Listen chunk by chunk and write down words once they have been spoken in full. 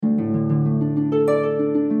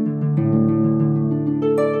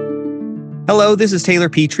Hello, this is Taylor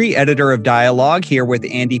Petrie, editor of Dialogue, here with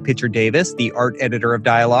Andy Pitcher Davis, the art editor of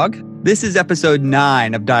Dialogue. This is episode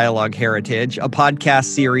 9 of Dialogue Heritage, a podcast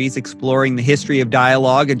series exploring the history of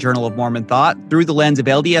dialogue, a Journal of Mormon thought, through the lens of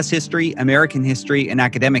LDS history, American history, and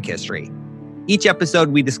academic history. Each episode,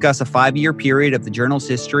 we discuss a 5-year period of the journal's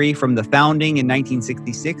history from the founding in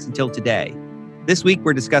 1966 until today. This week,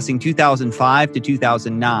 we're discussing 2005 to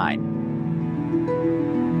 2009.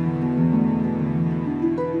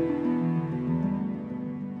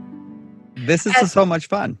 This is so much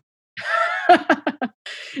fun.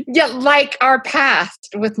 Yeah, like our past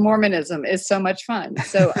with Mormonism is so much fun.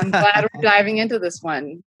 So I'm glad we're diving into this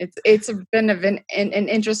one. It's been an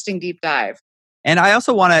interesting deep dive. And I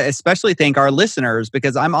also want to especially thank our listeners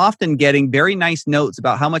because I'm often getting very nice notes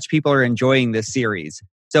about how much people are enjoying this series.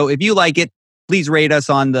 So if you like it, please rate us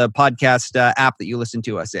on the podcast app that you listen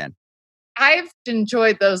to us in. I've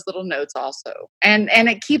enjoyed those little notes also. And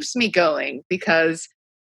it keeps me going because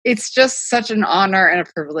it's just such an honor and a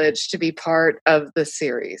privilege to be part of this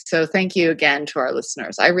series. So thank you again to our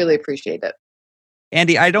listeners. I really appreciate it.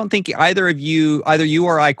 Andy, I don't think either you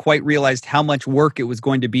or I quite realized how much work it was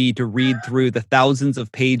going to be to read through the thousands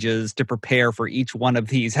of pages to prepare for each one of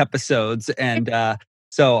these episodes. And I'm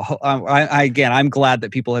glad that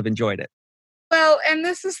people have enjoyed it. Well, and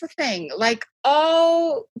this is the thing, like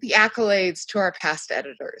all the accolades to our past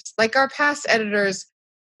editors, like our past editors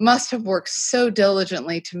must have worked so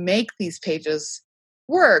diligently to make these pages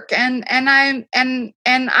work. And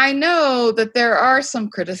I know that there are some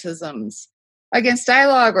criticisms against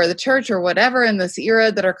dialogue or the church or whatever in this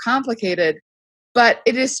era that are complicated, but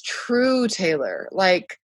it is true, Taylor.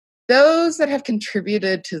 Like those that have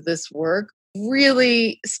contributed to this work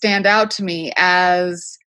really stand out to me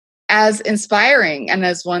as inspiring and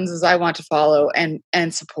as ones as I want to follow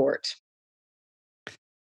and support.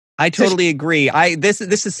 I totally agree. This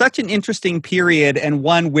is such an interesting period and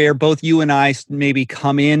one where both you and I maybe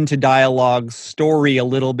come into Dialogue's story a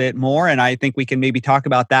little bit more, and I think we can maybe talk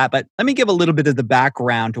about that. But let me give a little bit of the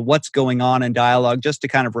background to what's going on in Dialogue, just to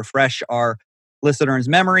kind of refresh our listeners'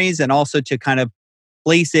 memories and also to kind of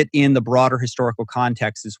place it in the broader historical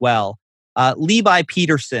context as well. Levi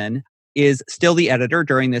Peterson is still the editor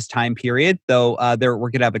during this time period, though we're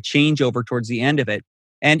going to have a changeover towards the end of it.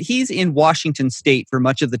 And he's in Washington State for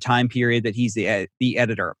much of the time period that he's the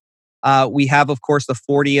editor. We have, of course, the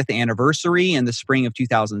 40th anniversary in the spring of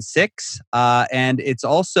 2006. And it's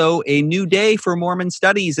also a new day for Mormon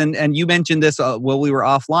studies. And you mentioned this while we were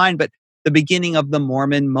offline, but the beginning of the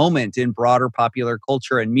Mormon moment in broader popular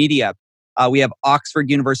culture and media. We have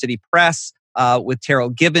Oxford University Press with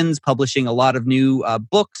Terrell Gibbons publishing a lot of new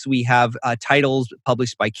books. We have titles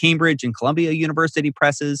published by Cambridge and Columbia University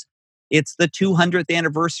presses. It's the 200th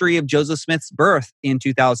anniversary of Joseph Smith's birth in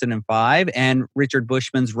 2005, and Richard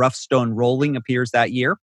Bushman's Rough Stone Rolling appears that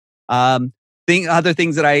year. Other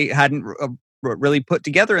things that I hadn't really put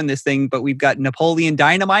together in this thing, but we've got Napoleon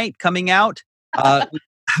Dynamite coming out.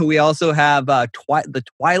 We also have the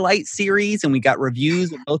Twilight series, and we got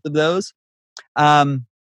reviews of both of those.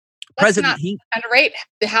 President underrate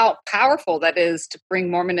how powerful that is to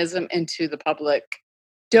bring Mormonism into the public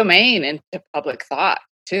domain, into public thought.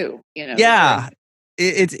 Too, Yeah,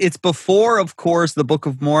 it's before, of course, the Book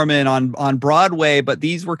of Mormon on Broadway, but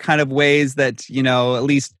these were kind of ways that at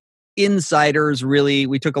least insiders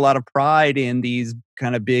we took a lot of pride in these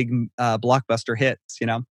kind of big blockbuster hits.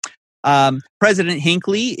 President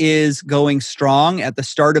Hinckley is going strong at the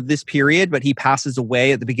start of this period, but he passes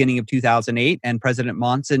away at the beginning of 2008, and President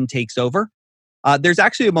Monson takes over. There's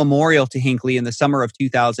actually a memorial to Hinckley in the summer of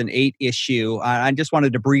 2008 issue. I just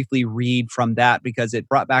wanted to briefly read from that because it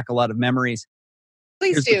brought back a lot of memories.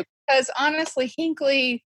 Please do, because honestly,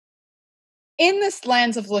 Hinckley, in this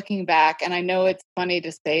lens of looking back, and I know it's funny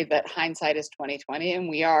to say that hindsight is 2020, and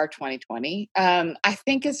we are 2020. I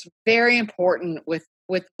think it's very important with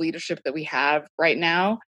leadership that we have right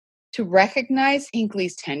now to recognize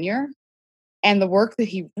Hinckley's tenure and the work that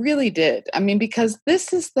he really did. I mean, because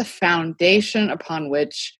this is the foundation upon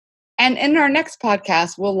which, and in our next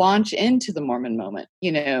podcast, we'll launch into the Mormon moment,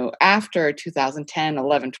 after 2010,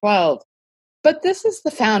 11, 12. But this is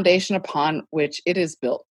the foundation upon which it is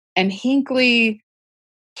built. And Hinckley,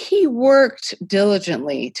 he worked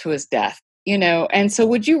diligently to his death, And so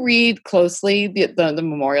would you read closely the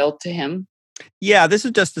memorial to him? Yeah, this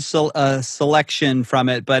is just a selection from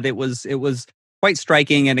it, but it was quite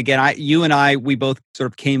striking. And again, you and I, we both sort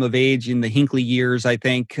of came of age in the Hinckley years, I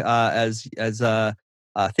think, as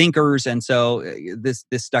thinkers. And so this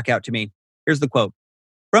stuck out to me. Here's the quote.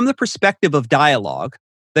 From the perspective of dialogue,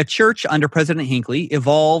 the church under President Hinckley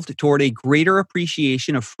evolved toward a greater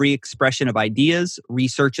appreciation of free expression of ideas,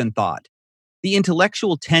 research, and thought. The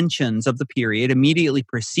intellectual tensions of the period immediately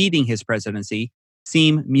preceding his presidency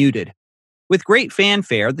seem muted. With great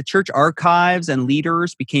fanfare, the church archives and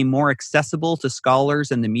leaders became more accessible to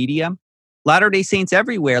scholars and the media. Latter-day Saints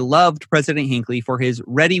everywhere loved President Hinckley for his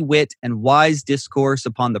ready wit and wise discourse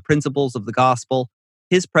upon the principles of the gospel.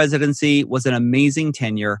 His presidency was an amazing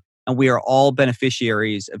tenure, and we are all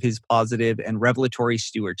beneficiaries of his positive and revelatory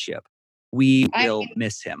stewardship. We will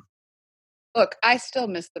miss him. Look, I still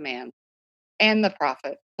miss the man and the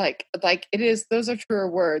prophet. Like it is, those are truer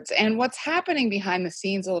words. And what's happening behind the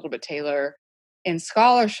scenes a little bit, Taylor, in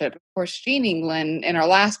scholarship, of course, Jean England in our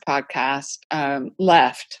last podcast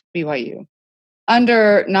left BYU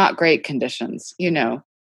under not great conditions,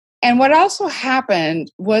 And what also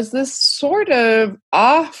happened was this sort of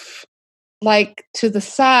off, like to the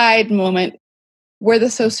side moment where the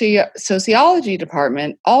sociology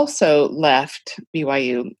department also left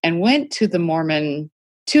BYU and went to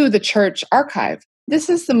the church archive. This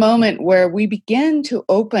is the moment where we begin to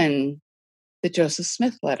open the Joseph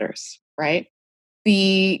Smith letters, right?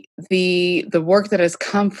 The work that has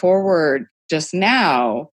come forward just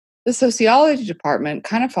now, the sociology department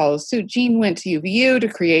kind of follows suit. Jean went to UVU to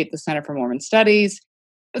create the Center for Mormon Studies,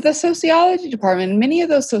 but the sociology department, many of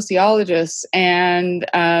those sociologists and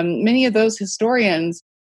many of those historians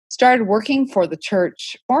started working for the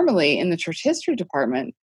church formally in the church history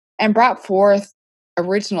department and brought forth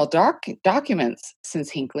original documents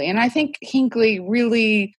since Hinckley. And I think Hinckley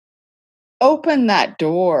really open that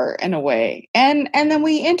door in a way. And then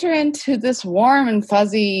we enter into this warm and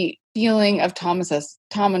fuzzy feeling of Thomas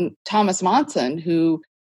Monson, who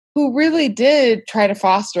really did try to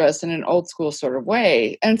foster us in an old school sort of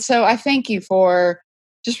way. And so I thank you for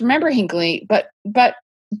just remember Hinckley, but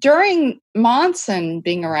during Monson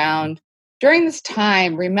being around, during this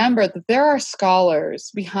time, remember that there are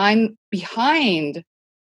scholars behind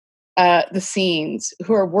the scenes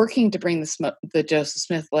who are working to bring the Joseph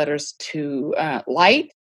Smith letters to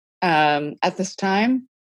light at this time,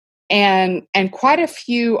 and quite a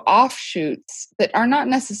few offshoots that are not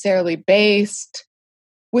necessarily based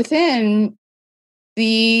within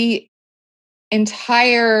the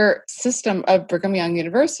entire system of Brigham Young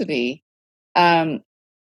University.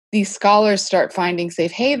 These scholars start finding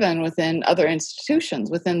safe haven within other institutions,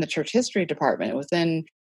 within the church history department, within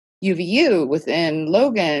UVU, within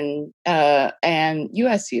Logan, and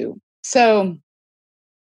USU. So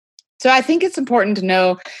I think it's important to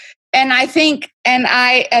know, and I think,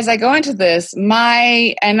 as I go into this,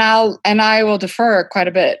 I will defer quite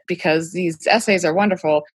a bit because these essays are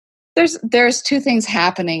wonderful. There's two things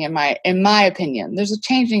happening in my opinion. There's a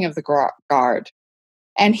changing of the guard,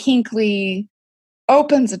 and Hinckley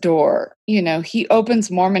opens a door. He opens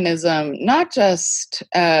Mormonism not just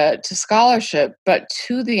to scholarship, but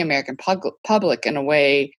to the American public in a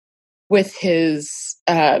way with his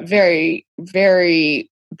very, very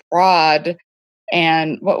broad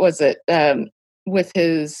and with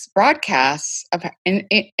his broadcasts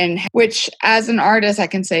in which, as an artist, I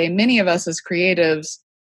can say many of us as creatives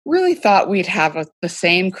really thought we'd have the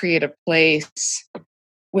same creative place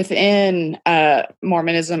within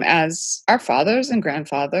Mormonism as our fathers and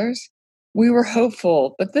grandfathers. We were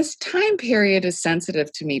hopeful, but this time period is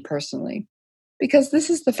sensitive to me personally because this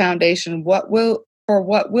is the foundation what will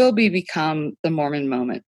become the Mormon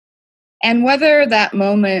moment. And whether that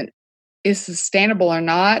moment is sustainable or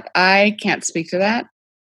not, I can't speak to that.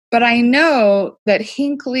 But I know that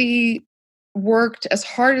Hinckley worked as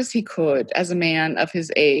hard as he could as a man of his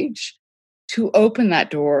age to open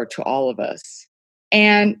that door to all of us.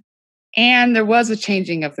 And there was a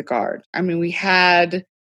changing of the guard. I mean, we had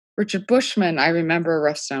Richard Bushman, I remember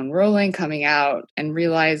Rough Stone Rolling coming out and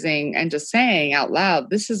realizing and just saying out loud,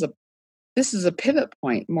 this is a pivot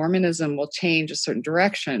point. Mormonism will change a certain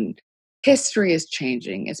direction. History is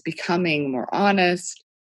changing. It's becoming more honest.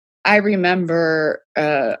 I remember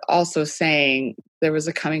also saying there was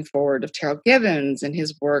a coming forward of Terrell Givens and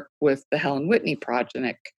his work with the Helen Whitney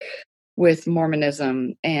Project, with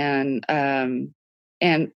Mormonism, and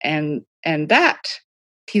that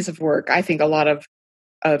piece of work. I think a lot of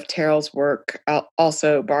Terrell's work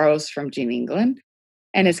also borrows from Jean England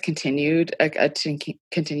and has continued a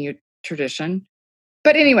continued tradition.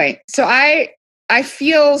 But anyway, so I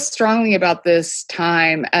feel strongly about this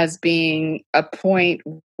time as being a point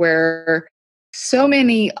where so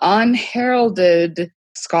many unheralded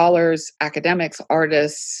scholars, academics,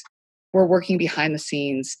 artists were working behind the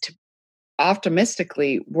scenes to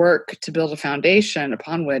optimistically work to build a foundation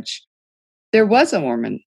upon which there was a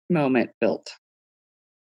Mormon moment built.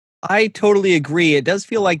 I totally agree. It does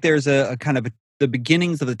feel like there's a kind of a the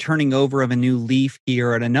beginnings of the turning over of a new leaf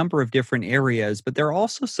here in a number of different areas, but there are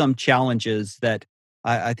also some challenges that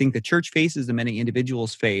I think the church faces and many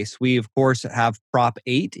individuals face. We, of course, have Prop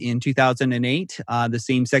 8 in 2008. The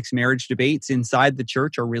same-sex marriage debates inside the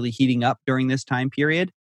church are really heating up during this time period.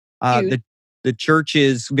 Uh, Huge. the the church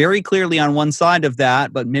is very clearly on one side of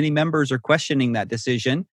that, but many members are questioning that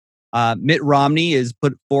decision. Mitt Romney has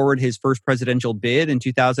put forward his first presidential bid in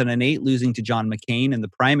 2008, losing to John McCain in the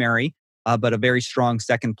primary, but a very strong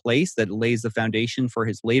second place that lays the foundation for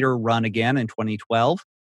his later run again in 2012.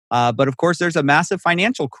 But of course, there's a massive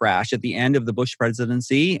financial crash at the end of the Bush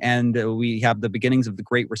presidency, and we have the beginnings of the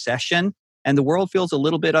Great Recession, and the world feels a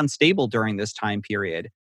little bit unstable during this time period.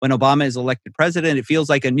 When Obama is elected president, it feels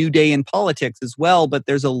like a new day in politics as well, but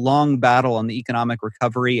there's a long battle on the economic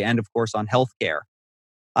recovery and, of course, on healthcare.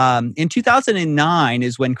 In 2009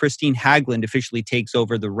 is when Christine Hagland officially takes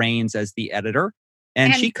over the reins as the editor,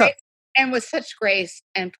 and And she cut. and with such grace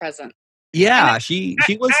and presence. And Yeah, she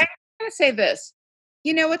was. I want to say this.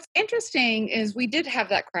 What's interesting is we did have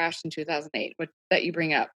that crash in 2008, that you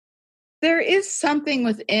bring up. There is something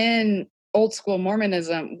within old school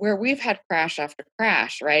Mormonism where we've had crash after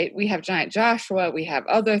crash, right? We have Giant Joshua, we have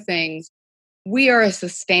other things. We are a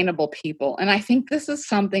sustainable people. And I think this is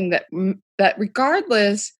something that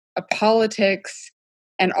regardless of politics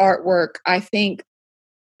and artwork, I think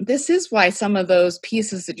this is why some of those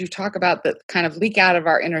pieces that you talk about that kind of leak out of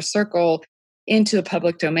our inner circle into the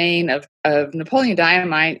public domain of Napoleon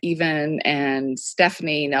Dynamite even, and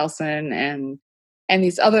Stephanie Nelson and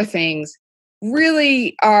these other things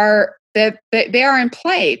really are that they are in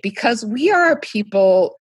play because we are a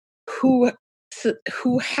people who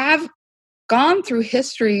have gone through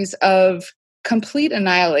histories of complete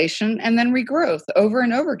annihilation and then regrowth over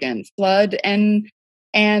and over again, flood and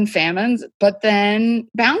famines, but then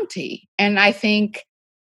bounty. And I think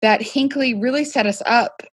that Hinckley really set us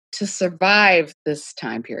up to survive this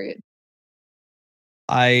time period.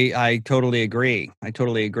 I totally agree. I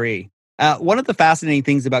totally agree. One of the fascinating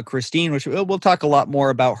things about Christine, which we'll talk a lot more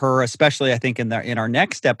about her, especially I think in our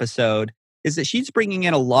next episode, is that she's bringing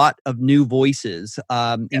in a lot of new voices,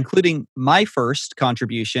 including my first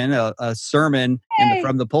contribution, a sermon in the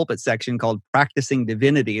From the Pulpit section called Practicing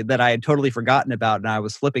Divinity that I had totally forgotten about. And I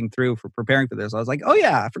was flipping through for preparing for this. I was like, oh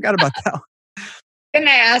yeah, I forgot about that. Can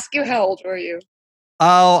I ask you, how old were you?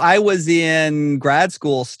 Oh, I was in grad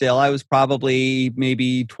school still. I was probably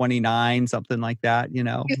maybe 29, something like that, You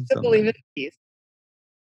still believe in peace?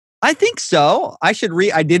 I think so. I should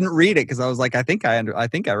read. I didn't read it because I was like, I think I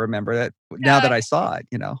remember that now that I saw it.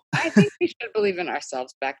 I think we should believe in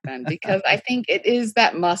ourselves back then because I think it is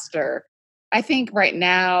that muster. I think right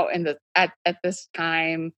now at this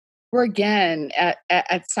time we're again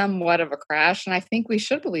at somewhat of a crash, and I think we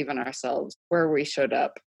should believe in ourselves where we showed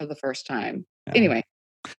up for the first time. Yeah. Anyway.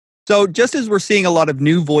 So just as we're seeing a lot of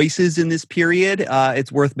new voices in this period,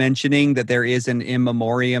 it's worth mentioning that there is an in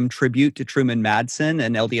memoriam tribute to Truman Madsen,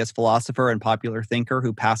 an LDS philosopher and popular thinker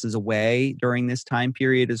who passes away during this time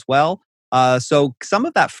period as well. So some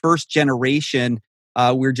of that first generation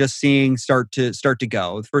we're just seeing start to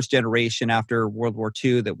go. The first generation after World War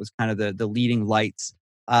II that was kind of the leading lights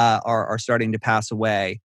are starting to pass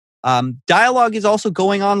away. Dialogue is also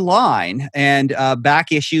going online, and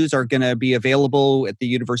back issues are going to be available at the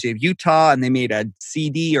University of Utah, and they made a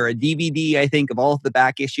CD or a DVD, I think, of all of the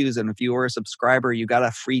back issues. And if you were a subscriber, you got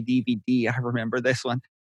a free DVD. I remember this one.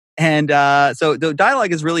 And so the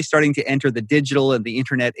dialogue is really starting to enter the digital and the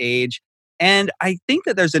internet age. And I think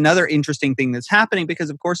that there's another interesting thing that's happening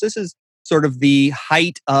because, of course, this is sort of the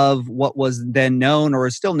height of what was then known or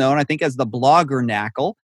is still known, I think, as the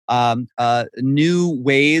bloggernacle. New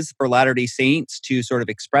ways for Latter-day Saints to sort of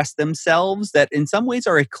express themselves that in some ways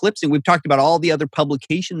are eclipsing. We've talked about all the other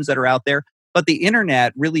publications that are out there, but the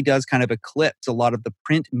internet really does kind of eclipse a lot of the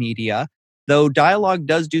print media, though Dialogue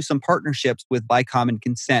does do some partnerships with By Common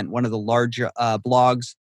Consent, one of the larger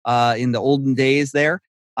blogs in the olden days there.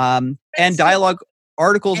 And Dialogue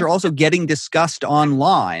articles are also getting discussed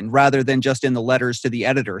online rather than just in the letters to the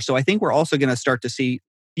editor. So I think we're also going to start to see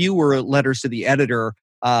fewer letters to the editor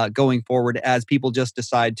going forward as people just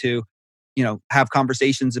decide to, have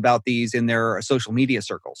conversations about these in their social media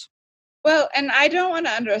circles. Well, and I don't want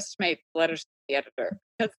to underestimate letters to the editor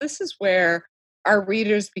because this is where our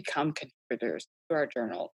readers become contributors to our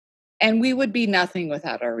journal, and we would be nothing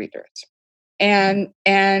without our readers. And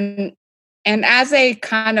as they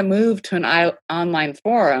kind of move to an online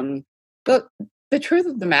forum, the truth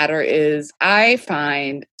of the matter is, I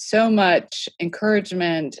find so much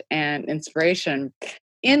encouragement and inspiration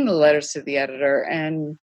in the letters to the editor,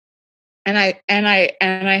 and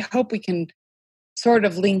I hope we can sort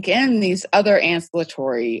of link in these other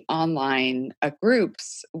ancillary online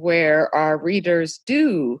groups where our readers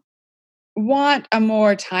do want a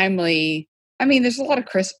more timely. I mean, there's a lot of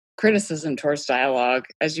criticism towards dialogue,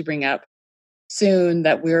 as you bring up soon,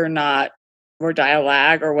 that we're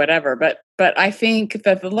dialogue or whatever. But I think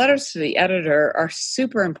that the letters to the editor are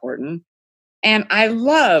super important. And I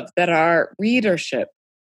love that our readership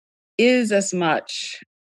is as much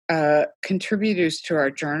contributors to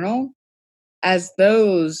our journal as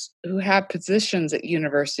those who have positions at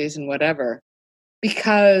universities and whatever,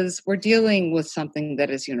 because we're dealing with something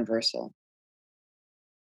that is universal.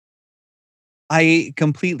 I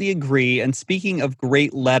completely agree. And speaking of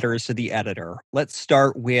great letters to the editor, let's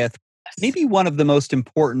start with maybe one of the most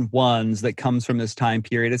important ones that comes from this time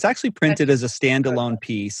period. It's actually printed as a standalone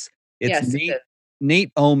piece. It's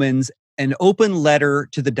Nate Oman's An Open Letter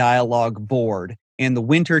to the Dialogue Board in the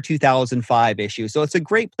winter 2005 issue. So it's a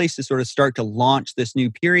great place to sort of start to launch this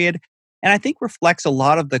new period. And I think reflects a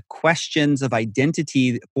lot of the questions of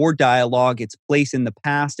identity for dialogue, its place in the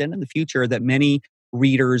past and in the future that many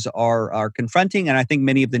readers are confronting. And I think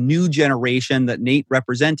many of the new generation that Nate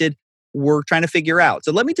represented were trying to figure out.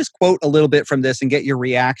 So let me just quote a little bit from this and get your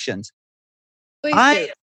reactions.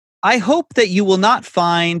 I hope that you will not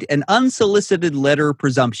find an unsolicited letter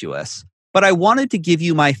presumptuous, but I wanted to give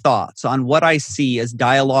you my thoughts on what I see as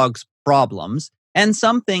dialogue's problems and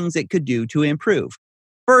some things it could do to improve.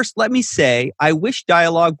 First, let me say I wish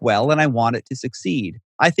dialogue well and I want it to succeed.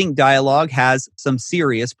 I think dialogue has some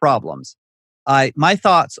serious problems. My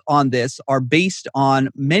thoughts on this are based on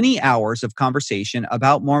many hours of conversation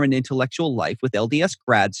about Mormon intellectual life with LDS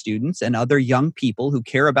grad students and other young people who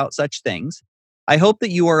care about such things. I hope that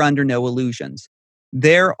you are under no illusions.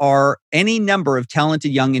 There are any number of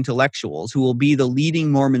talented young intellectuals who will be the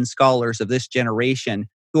leading Mormon scholars of this generation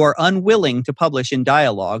who are unwilling to publish in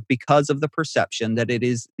dialogue because of the perception that it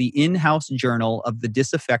is the in-house journal of the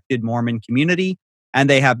disaffected Mormon community, and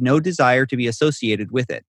they have no desire to be associated with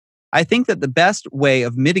it. I think that the best way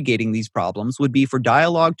of mitigating these problems would be for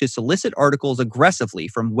dialogue to solicit articles aggressively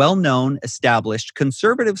from well-known, established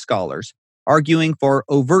conservative scholars arguing for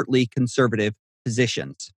overtly conservative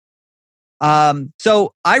positions.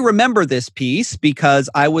 So I remember this piece because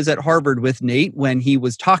I was at Harvard with Nate when he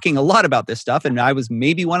was talking a lot about this stuff. And I was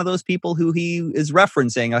maybe one of those people who he is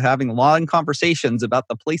referencing of having long conversations about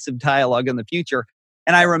the place of dialogue in the future.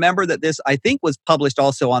 And I remember that this, I think, was published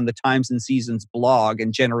also on the Times and Seasons blog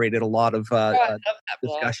and generated a lot of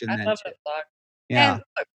discussion. I love that blog. Yeah. And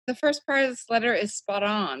look, the first part of this letter is spot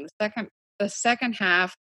on. The second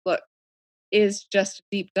half, is just a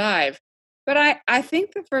deep dive. But I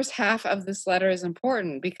think the first half of this letter is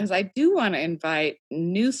important because I do want to invite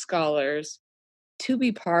new scholars to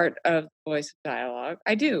be part of the Voice of Dialogue.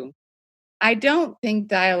 I do. I don't think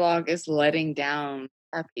dialogue is letting down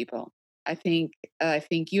our people. I think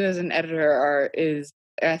you as an editor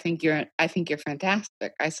I think you're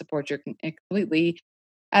fantastic. I support you completely,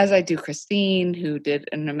 as I do Christine, who did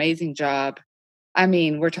an amazing job. I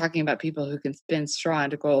mean, we're talking about people who can spin straw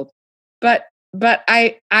into gold. But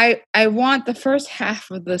I want the first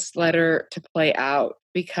half of this letter to play out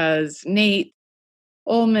because Nate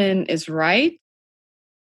Ullman is right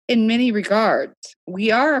in many regards.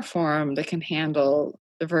 We are a forum that can handle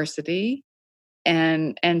diversity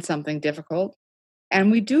and something difficult.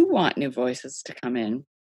 And we do want new voices to come in.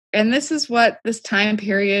 And this is what this time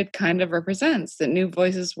period kind of represents, that new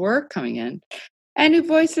voices were coming in. And new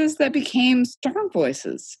voices that became strong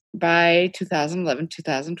voices by 2011,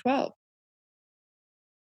 2012.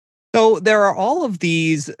 So there are all of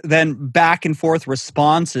these then back and forth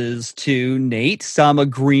responses to Nate, some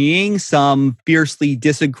agreeing, some fiercely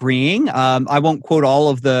disagreeing. I won't quote all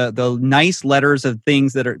of the nice letters of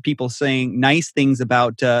things that are people saying nice things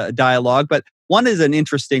about dialogue, but one is an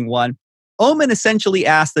interesting one. Oman essentially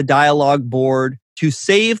asked the dialogue board to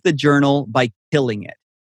save the journal by killing it.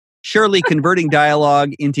 Surely converting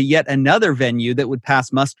dialogue into yet another venue that would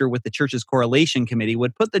pass muster with the church's correlation committee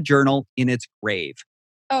would put the journal in its grave.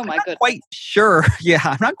 Oh my goodness. Quite sure. Yeah,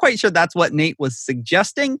 I'm not quite sure that's what Nate was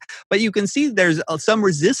suggesting, but you can see there's some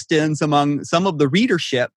resistance among some of the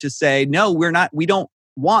readership to say, no, we don't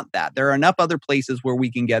want that. There are enough other places where we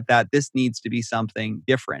can get that. This needs to be something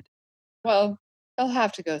different. Well, they'll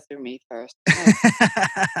have to go through me first.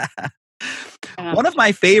 One of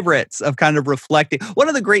my favorites of kind of reflecting, one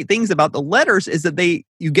of the great things about the letters is that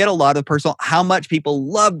you get a lot of personal, how much people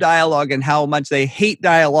love dialogue and how much they hate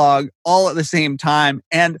dialogue all at the same time.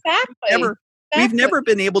 And we've never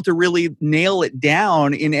been able to really nail it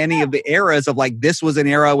down in any of the eras of like, this was an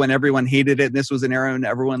era when everyone hated it and this was an era when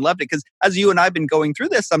everyone loved it. Because as you and I have been going through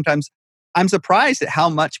this, sometimes I'm surprised at how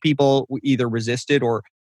much people either resisted or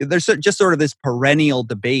there's just sort of this perennial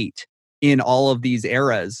debate in all of these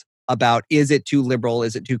eras about is it too liberal,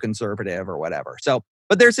 is it too conservative, or whatever. So,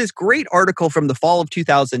 but there's this great article from the fall of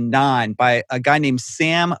 2009 by a guy named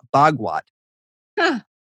Sam Bhagwat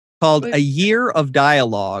called Wait, A Year of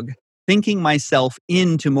Dialogue, Thinking Myself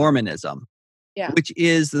into Mormonism, yeah. which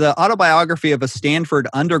is the autobiography of a Stanford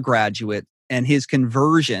undergraduate and his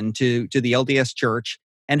conversion to the LDS Church,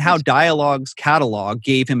 and how Dialogue's catalog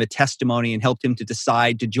gave him a testimony and helped him to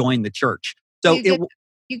decide to join the church. So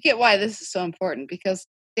you get why this is so important, because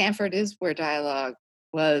Stanford is where dialogue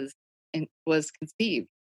was conceived.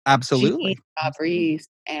 absolutely. Gene, Bob Reese,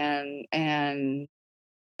 and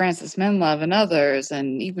Francis Menlove and others,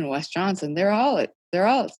 and even Wes Johnson, they're all at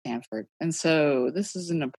Stanford. And so this is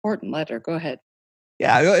an important letter. Go ahead.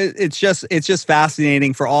 Yeah, it's just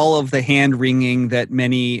fascinating for all of the hand wringing that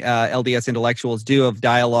many LDS intellectuals do of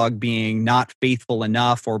dialogue being not faithful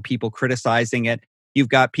enough or people criticizing it. You've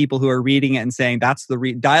got people who are reading it and saying that's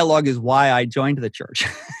the dialogue is why I joined the church.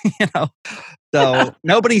 You know, so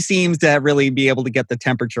nobody seems to really be able to get the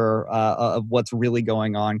temperature of what's really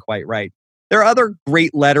going on quite right. There are other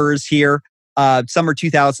great letters here. Summer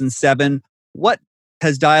 2007. What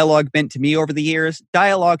has dialogue meant to me over the years?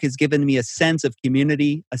 Dialogue has given me a sense of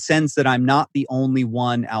community, a sense that I'm not the only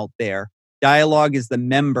one out there. Dialogue is the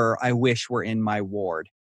member I wish were in my ward.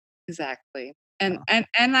 Exactly. And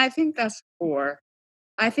I think that's core.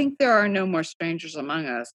 I think there are no more strangers among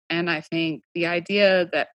us. And I think the idea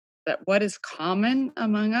that what is common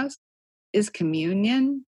among us is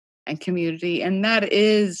communion and community. And that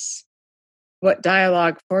is what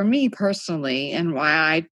dialogue for me personally, and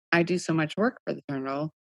why I do so much work for the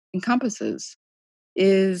journal, encompasses,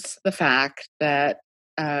 is the fact that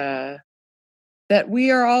that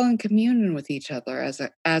we are all in communion with each other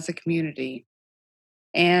as a community,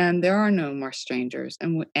 and there are no more strangers,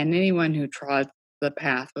 and anyone who trod the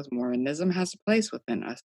path with Mormonism has a place within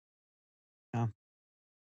us. Yeah.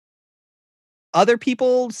 Other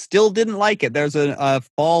people still didn't like it. There's a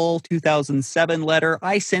fall 2007 letter.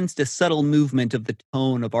 I sensed a subtle movement of the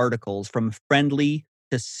tone of articles from friendly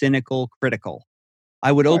to cynical critical.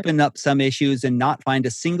 I would open up some issues and not find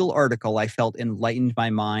a single article I felt enlightened my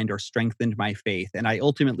mind or strengthened my faith, and I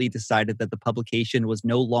ultimately decided that the publication was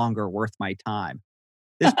no longer worth my time.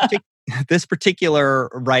 This, this particular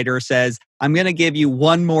writer says, I'm going to give you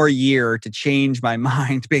one more year to change my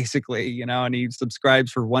mind, basically, you know, and he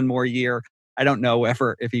subscribes for one more year. I don't know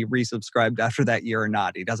ever if he resubscribed after that year or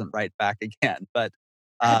not. He doesn't write back again, but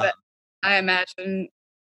I imagine,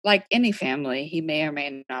 like any family, he may or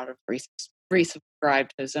may not have resubscribed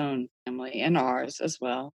to his own family and ours as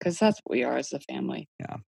well, because that's what we are as a family.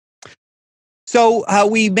 Yeah. So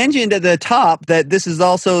we mentioned at the top that this is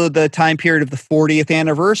also the time period of the 40th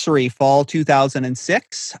anniversary, fall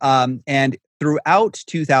 2006. And throughout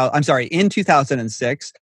in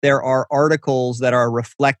 2006, there are articles that are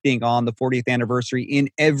reflecting on the 40th anniversary in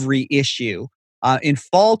every issue. In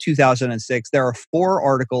fall 2006, there are 4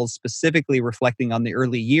 articles specifically reflecting on the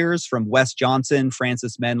early years from Wes Johnson,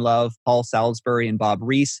 Francis Menlove, Paul Salisbury, and Bob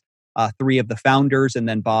Reese, 3 of the founders, and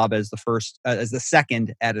then Bob as the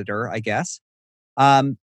second editor, I guess.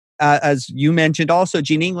 As you mentioned, also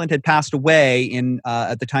Gene England had passed away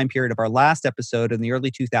at the time period of our last episode in the early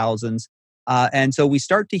 2000s, and so we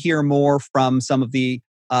start to hear more from some of the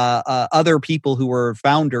other people who were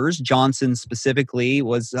founders. Johnson specifically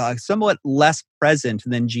was somewhat less present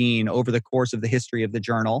than Gene over the course of the history of the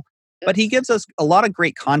journal, but he gives us a lot of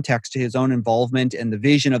great context to his own involvement and the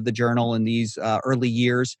vision of the journal in these early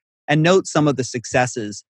years, and notes some of the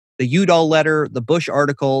successes. The Udall letter, the Bush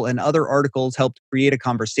article, and other articles helped create a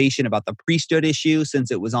conversation about the priesthood issue,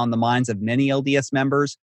 since it was on the minds of many LDS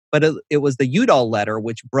members. But it was the Udall letter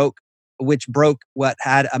which broke what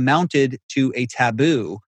had amounted to a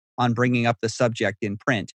taboo on bringing up the subject in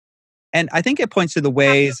print. And I think it points to the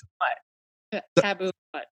ways. Taboo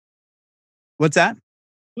what? What's that?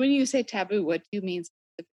 When you say taboo, what do you mean?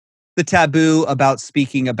 The taboo about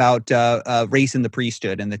speaking about race in the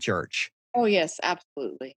priesthood in the church. Oh yes,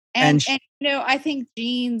 absolutely. And you know, I think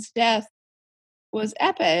Gene's death was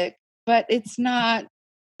epic, but it's not.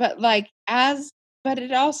 But but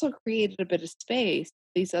it also created a bit of space.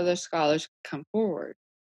 These other scholars could come forward,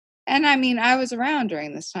 and I mean, I was around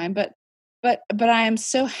during this time, but I am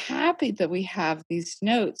so happy that we have these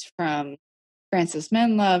notes from Francis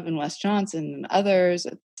Menlove and Wes Johnson and others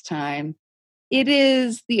at this time. It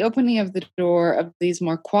is the opening of the door of these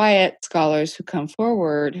more quiet scholars who come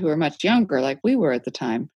forward, who are much younger, like we were at the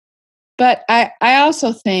time. But I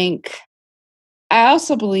also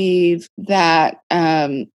believe that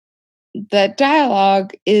that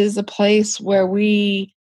dialogue is a place where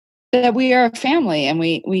we are a family, and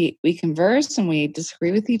we converse and we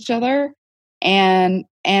disagree with each other, and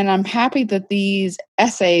I'm happy that these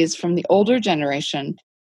essays from the older generation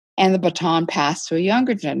and the baton passed to a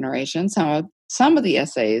younger generation. Some of the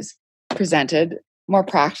essays presented, more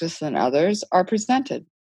practice than others, are presented.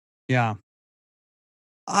 Yeah.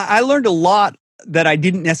 I learned a lot that I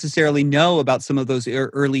didn't necessarily know about some of those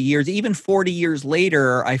early years. Even 40 years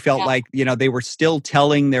later, I felt Yeah. like, they were still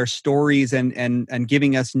telling their stories and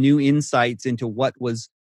giving us new insights into what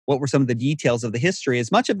were some of the details of the history.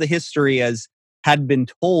 As much of the history as had been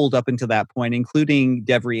told up until that point, including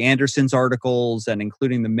Devery Anderson's articles and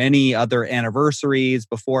including the many other anniversaries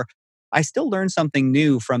before, I still learned something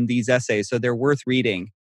new from these essays, so they're worth reading.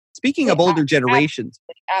 Speaking They of older generations,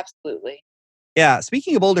 absolutely. yeah.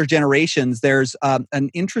 Speaking of older generations, there's an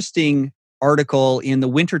interesting article in the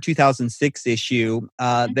winter 2006 issue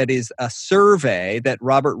that is a survey that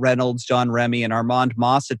Robert Reynolds, John Remy, and Armand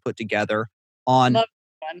Moss had put together on Love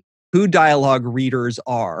one. who dialogue readers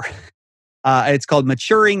are. It's called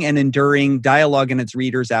Maturing and Enduring Dialogue and Its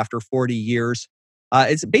Readers After 40 Years.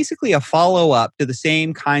 It's basically a follow up to the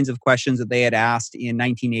same kinds of questions that they had asked in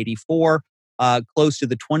 1984, close to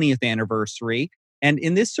the 20th anniversary. And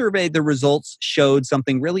in this survey, the results showed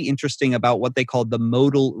something really interesting about what they called the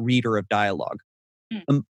modal reader of dialogue.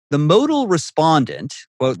 Mm. The modal respondent,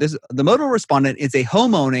 the modal respondent is a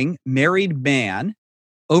homeowning married man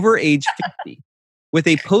over age 50 with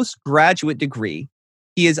a postgraduate degree.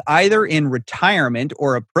 He is either in retirement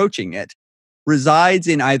or approaching it, resides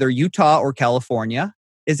in either Utah or California,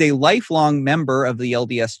 is a lifelong member of the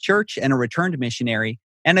LDS Church and a returned missionary,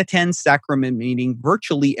 and attends sacrament meeting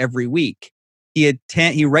virtually every week.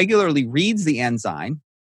 He regularly reads the Ensign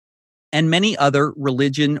and many other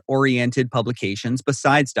religion-oriented publications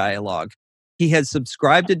besides Dialogue. He has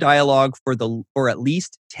subscribed to Dialogue for at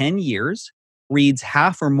least 10 years, reads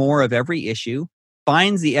half or more of every issue,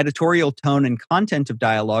 finds the editorial tone and content of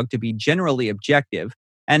Dialogue to be generally objective,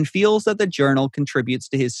 and feels that the journal contributes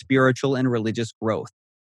to his spiritual and religious growth.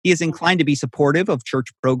 He is inclined to be supportive of church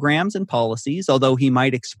programs and policies, although he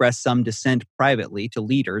might express some dissent privately to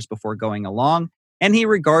leaders before going along. And he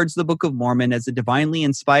regards the Book of Mormon as a divinely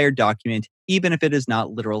inspired document, even if it is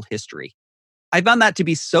not literal history. I found that to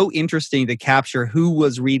be so interesting to capture who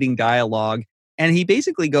was reading Dialogue. And they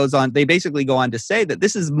basically go on to say that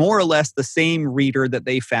this is more or less the same reader that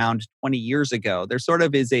they found 20 years ago. There sort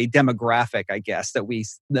of is a demographic, I guess, that we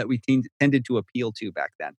tended to appeal to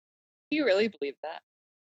back then. Do you really believe that?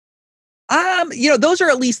 Those are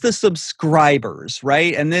at least the subscribers,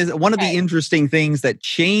 right? And there's one of the Right. interesting things that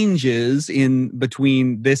changes in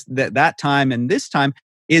between that time and this time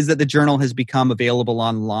is that the journal has become available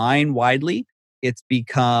online widely. It's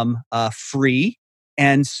become free.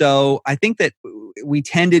 And so I think that we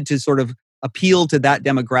tended to sort of appeal to that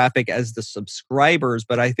demographic as the subscribers,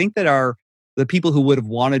 but I think that the people who would have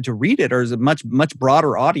wanted to read it are a much, much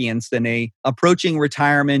broader audience than a approaching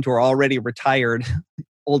retirement or already retired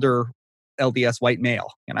older LDS white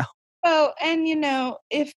male, Oh, and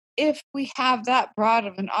if we have that broad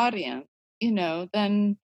of an audience,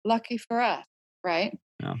 then lucky for us, right?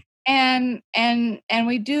 Yeah. And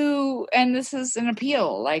we do, and this is an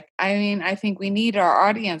appeal. Like, I mean, I think we need our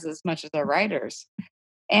audience as much as our writers.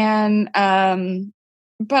 And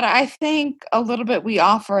but I think a little bit we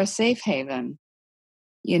offer a safe haven,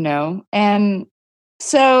 And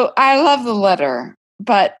so I love the letter,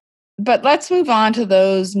 but let's move on to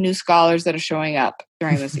those new scholars that are showing up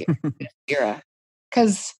during this era.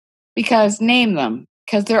 Because name them,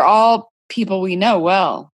 because they're all people we know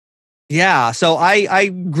well. Yeah, so I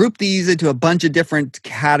grouped these into a bunch of different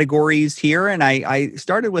categories here, and I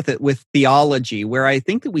started with theology, where I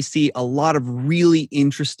think that we see a lot of really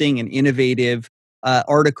interesting and innovative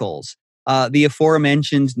articles. The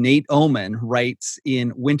aforementioned Nate Oman writes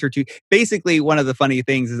in Winter 2. Basically, one of the funny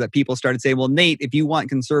things is that people started saying, well, Nate, if you want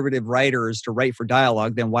conservative writers to write for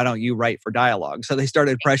Dialogue, then why don't you write for Dialogue? So they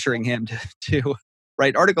started pressuring him to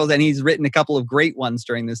write articles, and he's written a couple of great ones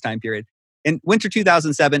during this time period. In Winter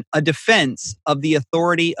 2007, A Defense of the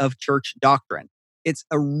Authority of Church Doctrine. It's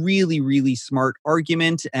a really, really smart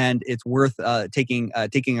argument, and it's worth taking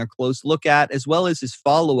a close look at, as well as his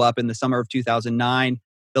follow-up in the summer of 2009,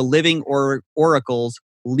 The Living Oracles,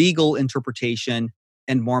 Legal Interpretation,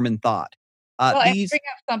 and Mormon Thought. Well, I bring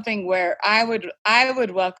up something where I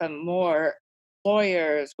would welcome more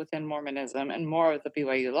lawyers within Mormonism and more of the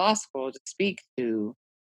BYU Law School to speak to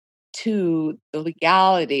the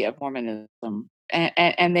legality of Mormonism,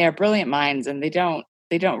 and they are brilliant minds, and they don't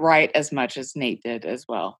write as much as Nate did as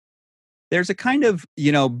well. there's a kind of,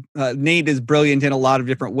 Nate is brilliant in a lot of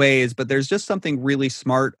different ways, but there's just something really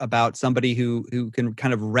smart about somebody who can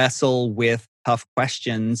kind of wrestle with tough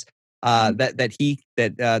questions that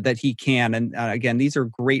he can. And again, these are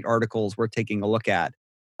great articles worth taking a look at.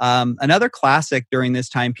 Another classic during this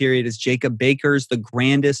time period is Jacob Baker's The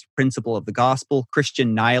Grandest Principle of the Gospel,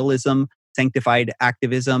 Christian Nihilism, Sanctified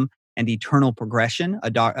Activism, and Eternal Progression,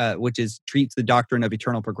 which treats the doctrine of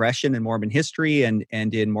eternal progression in Mormon history and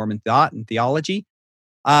in Mormon thought and theology.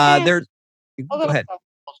 Go ahead.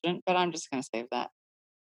 But I'm just going to save that.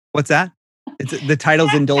 What's that? The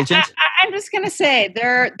title's indulgent? I'm just going to say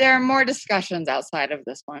there are more discussions outside of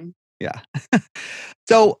this one. Yeah.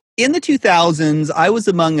 So in the 2000s, I was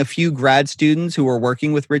among a few grad students who were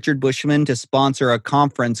working with Richard Bushman to sponsor a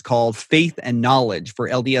conference called Faith and Knowledge for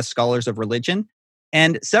LDS Scholars of Religion.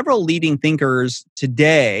 And several leading thinkers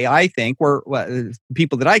today, I think,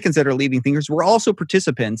 people that I consider leading thinkers, were also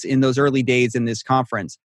participants in those early days in this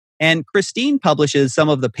conference. And Christine publishes some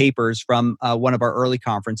of the papers from one of our early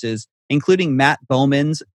conferences, including Matt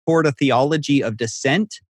Bowman's Toward a Theology of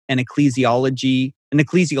Dissent and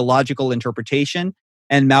Ecclesiological Interpretation,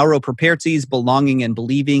 and Mauro Properzi's Belonging and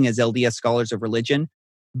Believing as LDS Scholars of Religion.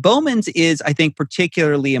 Bowman's is, I think,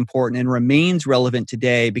 particularly important and remains relevant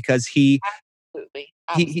today because he's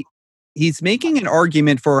making an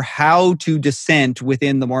argument for how to dissent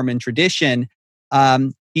within the Mormon tradition.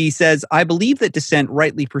 He says, I believe that dissent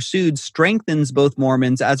rightly pursued strengthens both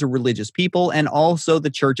Mormons as a religious people and also the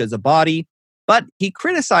church as a body. But he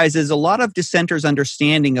criticizes a lot of dissenters'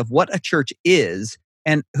 understanding of what a church is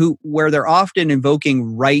and where they're often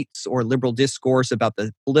invoking rights or liberal discourse about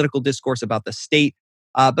the political discourse about the state.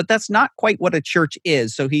 But that's not quite what a church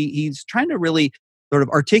is. So he's trying to really sort of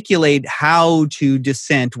articulate how to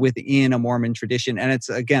dissent within a Mormon tradition. And it's,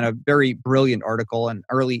 again, a very brilliant article, an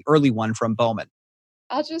early one from Bowman.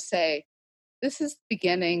 I'll just say, this is the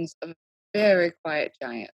beginnings of a very quiet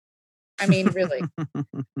giant. I mean, really.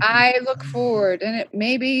 I look forward, and it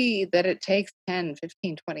may be that it takes 10,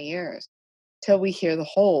 15, 20 years till we hear the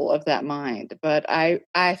whole of that mind. But I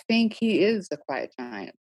think he is a quiet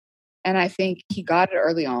giant. And I think he got it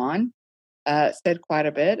early on, said quite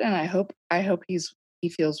a bit, and I hope he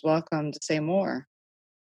feels welcome to say more.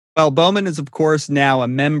 Well, Bowman is, of course, now a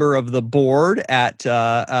member of the board at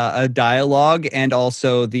a Dialogue and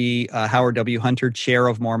also the Howard W. Hunter Chair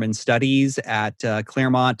of Mormon Studies at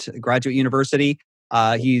Claremont Graduate University.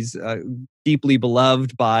 He's deeply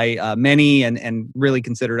beloved by many and really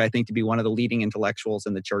considered, I think, to be one of the leading intellectuals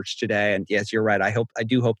in the church today. And yes, you're right. I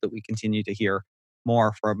do hope that we continue to hear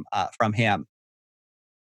more from him.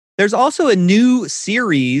 There's also a new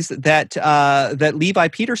series that Levi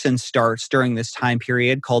Peterson starts during this time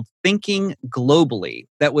period called Thinking Globally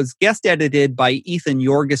that was guest edited by Ethan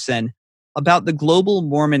Jorgensen about the global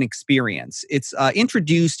Mormon experience. It's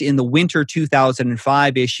introduced in the winter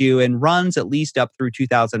 2005 issue and runs at least up through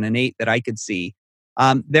 2008 that I could see.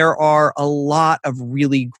 There are a lot of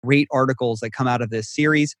really great articles that come out of this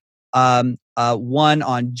series. One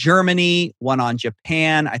on Germany, one on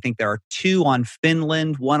Japan. I think there are two on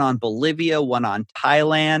Finland, one on Bolivia, one on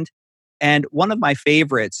Thailand. And one of my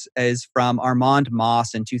favorites is from Armand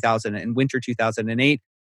Moss in winter 2008,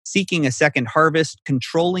 Seeking a Second Harvest,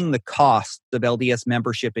 Controlling the Costs of LDS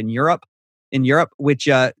Membership in Europe, which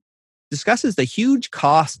discusses the huge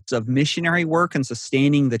costs of missionary work and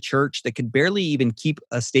sustaining the church that could barely even keep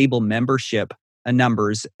a stable membership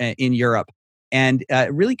numbers in Europe. And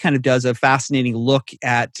it really kind of does a fascinating look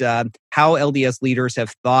at how LDS leaders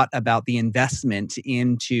have thought about the investment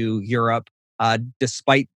into Europe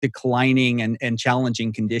despite declining and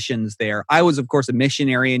challenging conditions there. I was, of course, a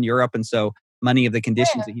missionary in Europe, and so many of the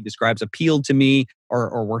conditions that he describes appealed to me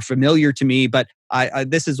or were familiar to me. But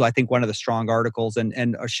this is, I think, one of the strong articles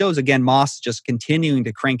and shows, again, Moss just continuing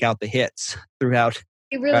to crank out the hits throughout.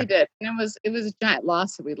 He really did. And it was a giant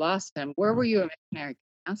loss that we lost him. Where were you a missionary?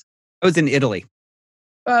 I was in Italy.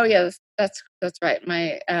 Oh, yeah, that's right.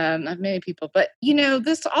 Many people. But,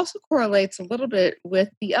 this also correlates a little bit with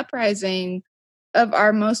the uprising of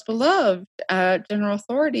our most beloved general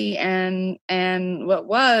authority and what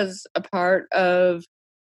was a part of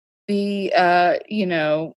the,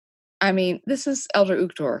 this is Elder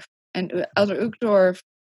Uchtdorf. And Elder Uchtdorf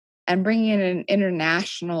and bringing in an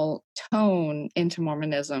international tone into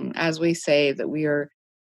Mormonism, as we say that we are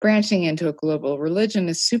branching into a global religion,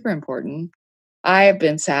 is super important. I have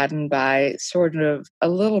been saddened by sort of a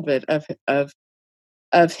little bit of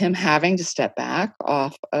him having to step back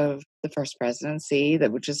off of the first presidency,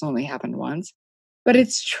 which has only happened once. But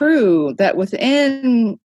it's true that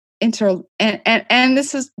within this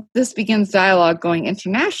begins dialogue going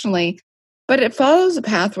internationally. But it follows a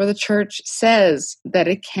path where the church says that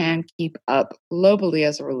it can keep up globally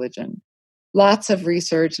as a religion. Lots of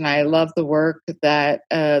research, and I love the work that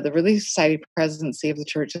the Relief Society presidency of the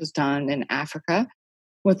church has done in Africa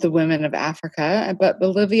with the women of Africa, but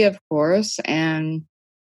Bolivia, of course, and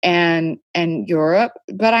Europe.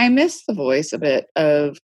 But I miss the voice a bit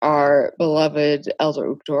of our beloved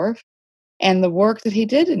Elder Uchtdorf and the work that he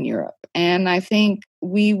did in Europe. And I think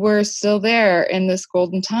we were still there in this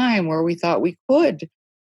golden time where we thought we could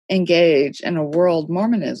engage in a world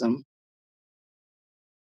Mormonism.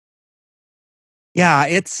 Yeah,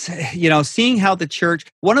 it's seeing how the church.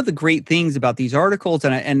 One of the great things about these articles,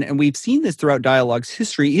 and we've seen this throughout Dialogue's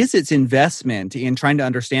history, is its investment in trying to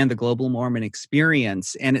understand the global Mormon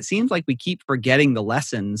experience. And it seems like we keep forgetting the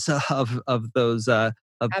lessons of those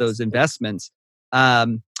Absolutely. investments. But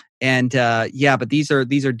these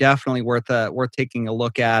are definitely worth taking a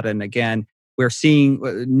look at. And again, we're seeing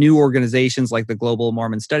new organizations like the Global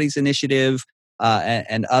Mormon Studies Initiative.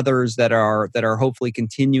 And others that are hopefully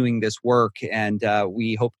continuing this work, and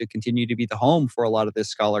we hope to continue to be the home for a lot of this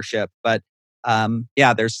scholarship. But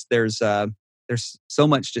there's so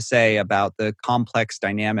much to say about the complex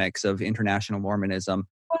dynamics of international Mormonism.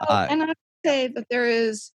 Well, and I would say that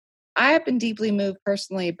I have been deeply moved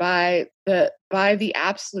personally by the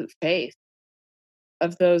absolute faith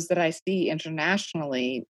of those that I see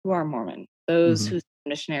internationally who are Mormon, those Mhm. who send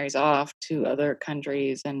missionaries off to other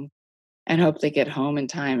countries and hope they get home in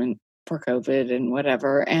time and for COVID and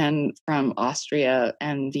whatever, and from Austria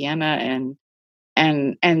and Vienna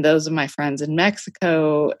and those of my friends in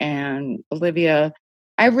Mexico and Bolivia.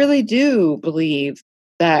 I really do believe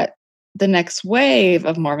that the next wave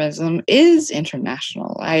of Mormonism is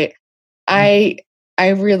international. I I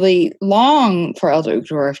really long for Elder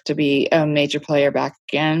Uchtdorf to be a major player back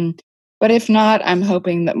again. But if not, I'm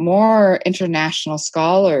hoping that more international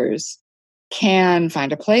scholars can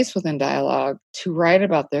find a place within dialogue to write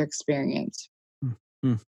about their experience.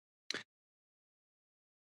 Mhm.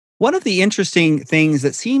 One of the interesting things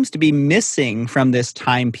that seems to be missing from this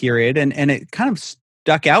time period, and it kind of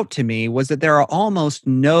stuck out to me, was that there are almost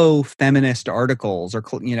no feminist articles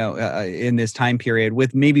in this time period,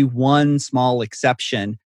 with maybe one small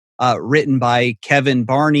exception, written by Kevin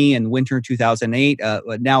Barney in winter 2008.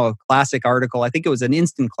 Now a classic article. I think it was an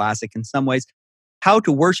instant classic in some ways. How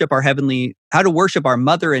to worship our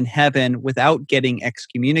Mother in Heaven without getting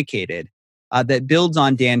excommunicated, that builds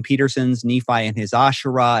on Dan Peterson's Nephi and his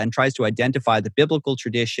Asherah, and tries to identify the biblical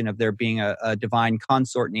tradition of there being a divine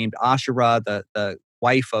consort named Asherah, the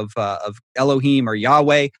wife of Elohim or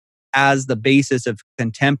Yahweh, as the basis of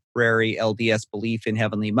contemporary LDS belief in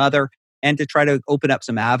Heavenly Mother, and to try to open up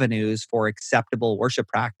some avenues for acceptable worship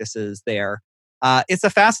practices there. It's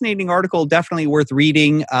a fascinating article, definitely worth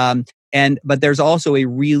reading. But there's also a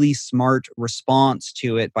really smart response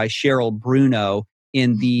to it by Cheryl Bruno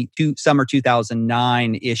in the summer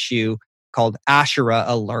 2009 issue called Asherah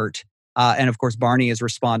Alert. And of course, Barney is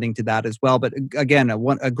responding to that as well. But again,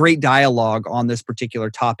 a great dialogue on this particular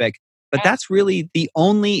topic. But that's really the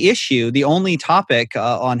only issue, the only topic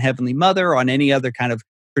on Heavenly Mother, on any other kind of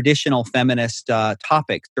traditional feminist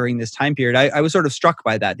topics during this time period. I was sort of struck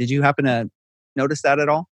by that. Did you happen to notice that at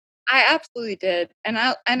all? I absolutely did, and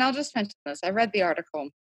I'll just mention this. I read the article.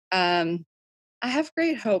 I have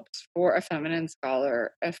great hopes for a feminine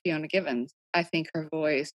scholar, Fiona Givens. I think her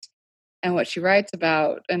voice and what she writes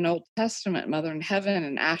about an Old Testament Mother in Heaven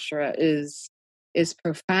and Asherah is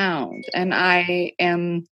profound, and I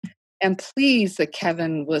am pleased that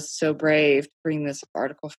Kevin was so brave to bring this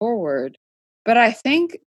article forward. But I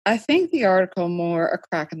think the article more a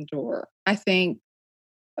crack in the door. I think,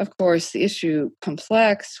 of course, the issue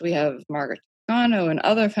complex. We have Margaret Toscano and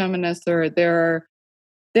other feminists.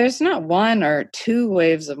 There's not one or two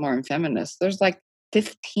waves of Mormon feminists. There's like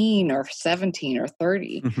 15 or 17 or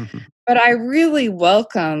 30. But I really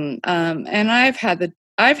welcome, and I've had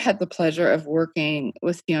the pleasure of working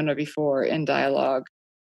with Fiona before in dialogue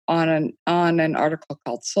on an article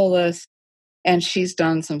called Solace, and she's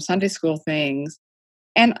done some Sunday school things.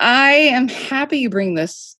 And I am happy you bring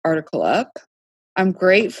this article up. I'm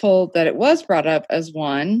grateful that it was brought up as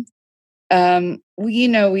one.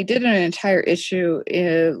 We did an entire issue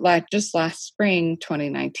like just last spring,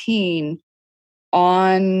 2019,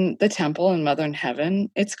 on the temple and Mother in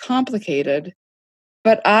Heaven. It's complicated,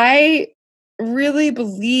 but I really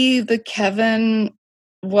believe that Kevin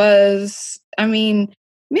was, many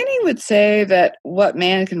would say that what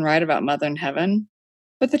man can write about Mother in Heaven.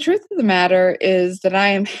 But the truth of the matter is that I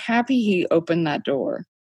am happy he opened that door.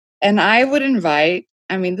 And I would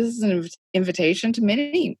this is an invitation to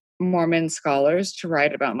many Mormon scholars to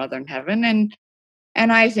write about Mother in Heaven.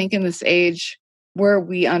 And I think in this age where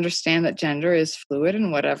we understand that gender is fluid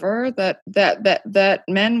and whatever, that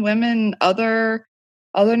men, women,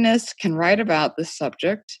 otherness can write about this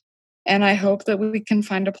subject. And I hope that we can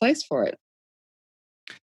find a place for it.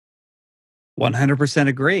 100%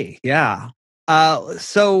 agree. Yeah.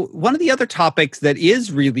 So one of the other topics that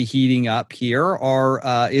is really heating up here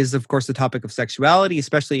is of course the topic of sexuality,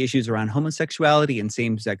 especially issues around homosexuality and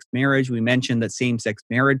same-sex marriage. We mentioned that same-sex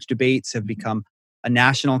marriage debates have become a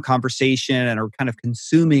national conversation and are kind of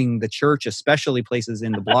consuming the church, especially places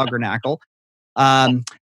in the bloggernacle.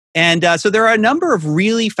 So there are a number of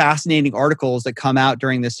really fascinating articles that come out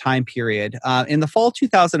during this time period. In the fall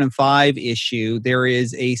 2005 issue, there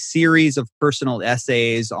is a series of personal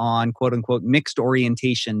essays on quote unquote mixed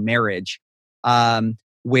orientation marriage,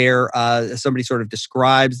 where somebody sort of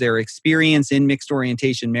describes their experience in mixed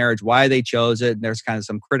orientation marriage, why they chose it. And there's kind of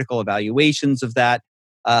some critical evaluations of that,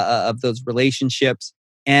 of those relationships.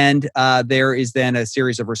 And there is then a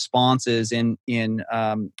series of responses in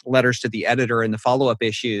letters to the editor in the follow-up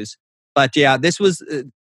issues. But yeah, this was,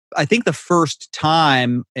 I think, the first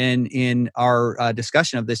time in our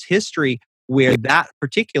discussion of this history where that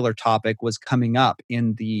particular topic was coming up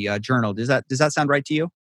in the journal. Does that sound right to you?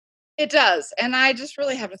 It does. And I just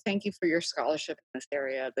really have to thank you for your scholarship in this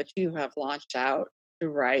area that you have launched out to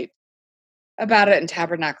write about it in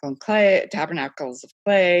Tabernacles of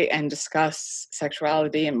Clay, and discuss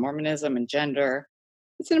sexuality and Mormonism and gender.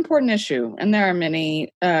 It's an important issue, and there are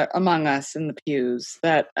many among us in the pews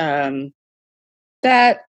that may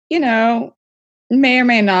or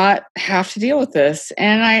may not have to deal with this.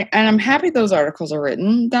 And I'm happy those articles are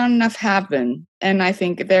written. Not enough have been, and I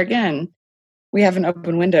think there again we have an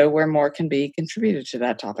open window where more can be contributed to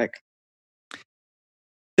that topic.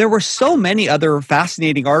 There were so many other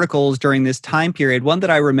fascinating articles during this time period. One that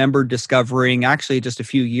I remember discovering actually just a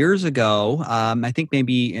few years ago, I think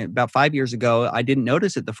maybe about 5 years ago, I didn't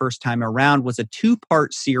notice it the first time around, was a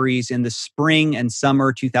 2-part series in the spring and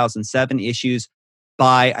summer 2007 issues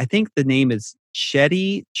by, I think the name is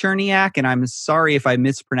Chetty Cherniak, and I'm sorry if I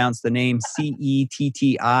mispronounced the name, Cetti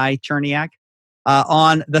Cherniak.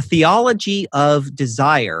 On the theology of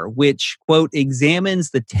desire, which, quote, examines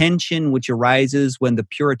the tension which arises when the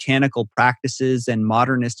puritanical practices and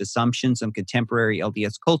modernist assumptions of contemporary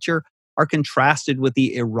LDS culture are contrasted with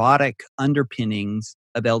the erotic underpinnings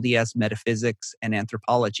of LDS metaphysics and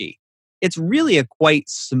anthropology. It's really a quite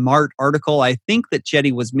smart article. I think that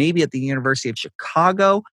Chetty was maybe at the University of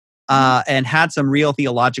Chicago and had some real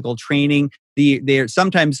theological training. They're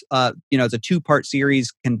sometimes, it's a 2-part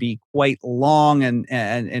series, can be quite long,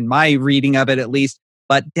 and my reading of it at least,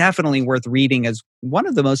 but definitely worth reading as one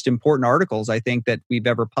of the most important articles I think that we've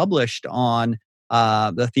ever published on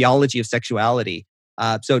the theology of sexuality.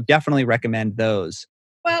 So definitely recommend those.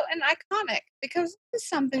 Well, and iconic, because this is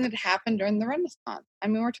something that happened during the Renaissance. I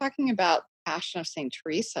mean, we're talking about the Passion of St.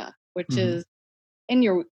 Teresa, which is in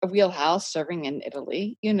your wheelhouse, serving in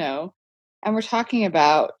Italy, and we're talking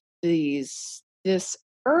about this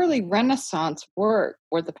early Renaissance work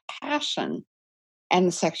where the passion and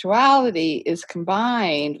the sexuality is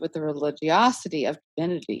combined with the religiosity of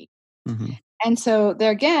divinity. And so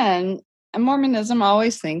there again, Mormonism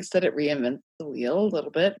always thinks that it reinvents the wheel a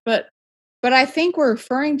little bit, but I think we're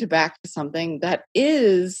referring back to something that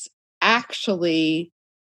is actually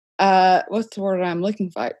what's the word I'm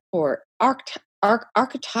looking for?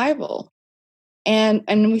 Archetypal. And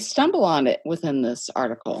we stumble on it within this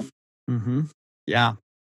article. Yeah.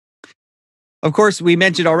 Of course, we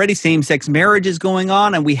mentioned already same-sex marriage is going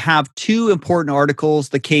on, and we have 2 important articles,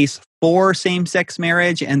 the case for same-sex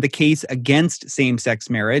marriage and the case against same-sex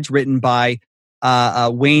marriage, written by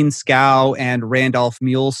Wayne Scow and Randolph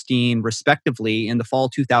Muhlestein, respectively, in the fall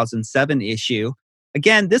 2007 issue.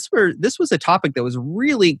 Again, this was a topic that was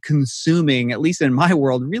really consuming, at least in my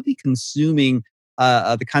world, really consuming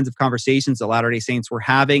the kinds of conversations that Latter-day Saints were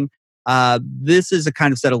having. This is a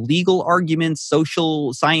kind of set of legal arguments,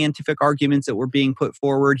 social, scientific arguments that were being put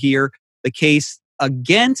forward here. The case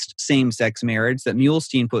against same-sex marriage that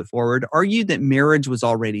Muhlestein put forward argued that marriage was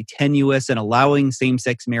already tenuous and allowing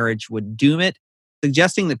same-sex marriage would doom it,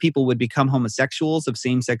 suggesting that people would become homosexuals if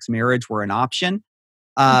same-sex marriage were an option.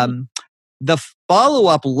 The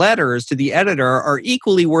follow-up letters to the editor are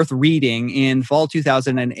equally worth reading in fall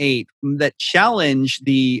 2008 that challenge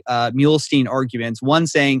the Muhlestein arguments. One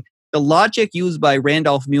saying, "The logic used by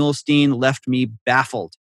Randolph Muhlestein left me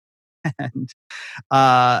baffled." And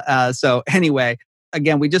so anyway,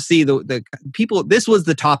 again, we just see the people, this was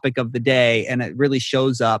the topic of the day, and it really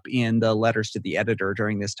shows up in the letters to the editor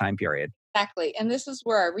during this time period. Exactly. And this is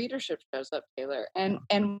where our readership shows up, Taylor. And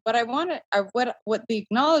what I want to, what the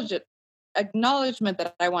acknowledgement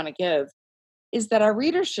that I want to give is that our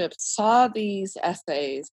readership saw these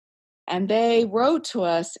essays and they wrote to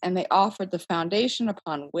us and they offered the foundation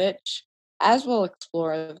upon which, as we'll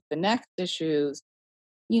explore the next issues,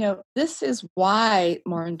 this is why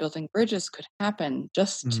Mormon Building Bridges could happen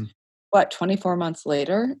just, 24 months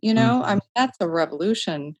later? I mean, that's a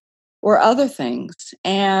revolution, or other things.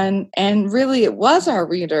 And really, it was our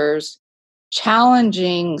readers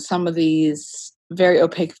challenging some of these very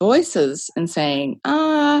opaque voices and saying,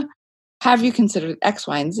 have you considered X,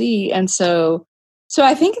 Y, and Z? And so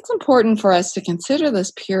I think it's important for us to consider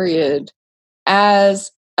this period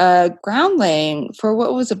as a ground laying for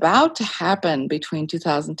what was about to happen between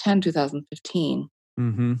 2010 2015.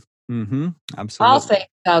 Absolutely. I'll say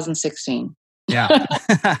 2016. Yeah.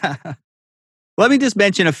 Let me just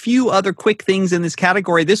mention a few other quick things in this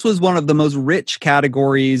category. This was one of the most rich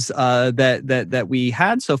categories that we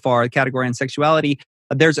had so far, a category on sexuality.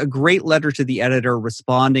 There's a great letter to the editor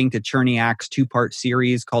responding to Cherniak's 2-part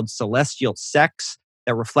series called Celestial Sex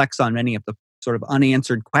that reflects on many of the sort of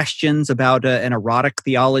unanswered questions about an erotic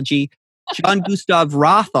theology. John Gustav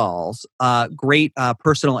Rothal's great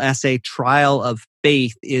personal essay, Trial of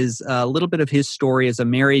Faith, is a little bit of his story as a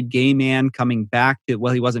married gay man coming back to,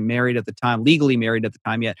 well, he wasn't married at the time, legally married at the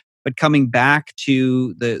time yet, but coming back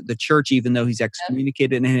to the church, even though he's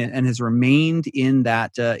excommunicated and has remained in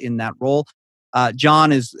that role.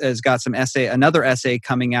 John has got another essay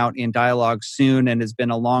coming out in Dialogue soon, and has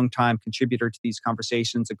been a long-time contributor to these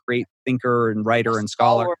conversations, a great thinker and writer and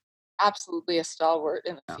scholar. Absolutely a stalwart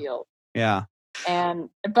in the field. Yeah.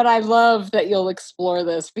 But I love that you'll explore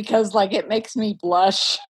this because it makes me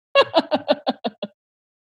blush.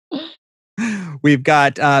 We've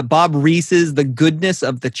got Bob Rees's The Goodness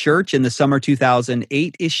of the Church in the summer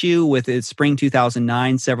 2008 issue with its spring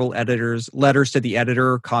 2009, several editors' letters to the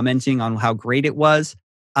editor commenting on how great it was.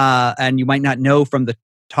 And you might not know from the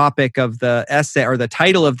topic of the essay or the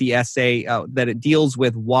title of the essay that it deals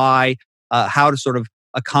with how to sort of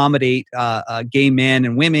accommodate gay men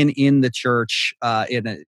and women in the church.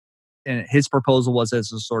 And his proposal was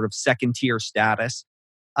as a sort of second-tier status.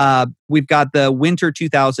 We've got the winter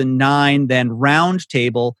 2009 then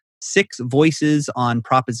roundtable, 6 voices on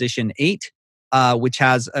Proposition 8, which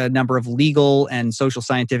has a number of legal and social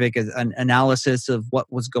scientific analysis of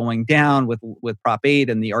what was going down with Prop 8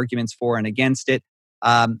 and the arguments for and against it.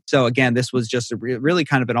 So again, this was just really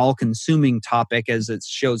kind of an all-consuming topic as it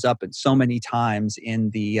shows up at so many times in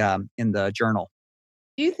the journal.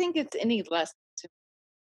 Do you think it's any less?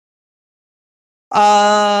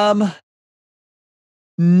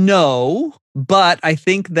 No, but I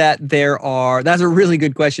think that that's a really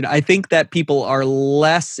good question. I think that people are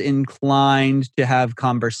less inclined to have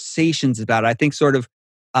conversations about it. I think sort of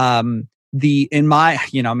maybe my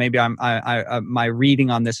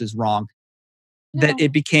reading on this is wrong. No. That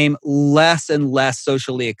it became less and less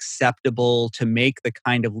socially acceptable to make the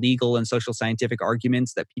kind of legal and social scientific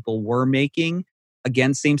arguments that people were making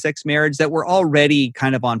against same-sex marriage that were already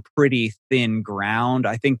kind of on pretty thin ground.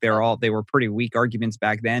 I think they were pretty weak arguments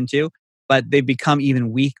back then too, but they've become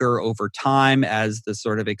even weaker over time as the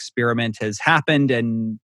sort of experiment has happened,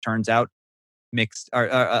 and turns out mixed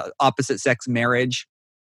or opposite-sex marriage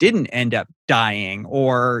didn't end up dying,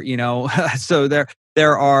 or so there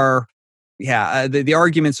are. Yeah, the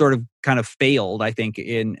argument sort of kind of failed, I think,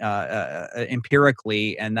 in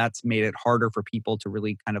empirically, and that's made it harder for people to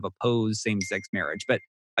really kind of oppose same-sex marriage. But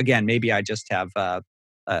again, maybe I just have a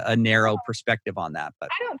narrow perspective on that. But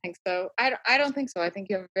I don't think so. I don't think so. I think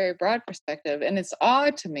you have a very broad perspective, and it's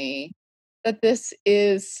odd to me that this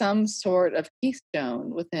is some sort of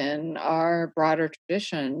keystone within our broader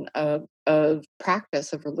tradition of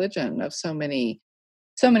practice of religion, of so many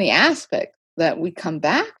aspects, that we come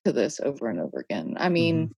back to this over and over again. I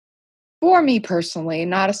mean, for me personally,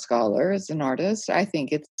 not a scholar, as an artist, I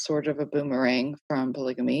think it's sort of a boomerang from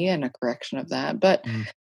polygamy and a correction of that. But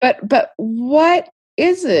what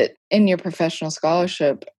is it in your professional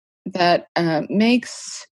scholarship that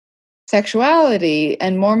makes sexuality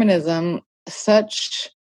and Mormonism such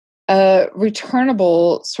a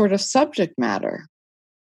returnable sort of subject matter?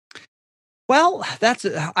 Well,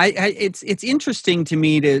 it's interesting to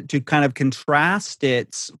me to kind of contrast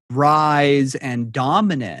its rise and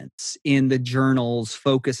dominance in the journal's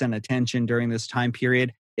focus and attention during this time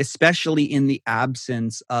period, especially in the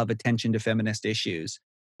absence of attention to feminist issues.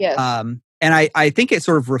 Yes. And I think it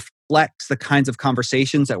sort of reflects the kinds of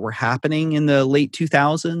conversations that were happening in the late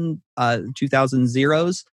 2000s.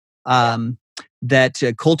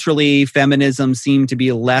 culturally feminism seemed to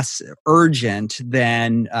be less urgent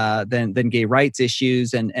than gay rights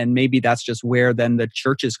issues, and maybe that's just where then the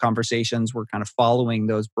church's conversations were kind of following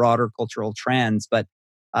those broader cultural trends. But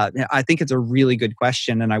I think it's a really good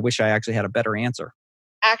question, and I wish I actually had a better answer.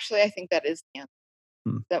 Actually, I think that is the answer,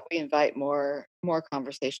 Hmm. that we invite more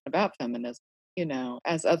conversation about feminism,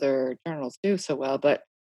 as other journals do so well. But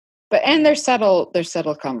and they're subtle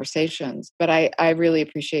conversations. But I really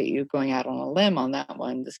appreciate you going out on a limb on that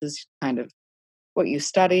one. This is kind of what you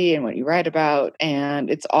study and what you write about, and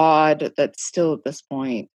it's odd that still at this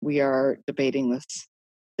point we are debating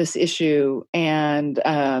this issue. And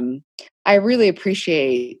I really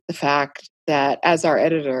appreciate the fact that as our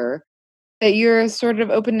editor, that you're sort of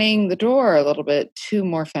opening the door a little bit to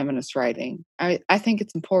more feminist writing. I think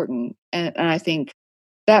it's important, and I think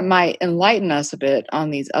that might enlighten us a bit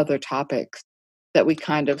on these other topics that we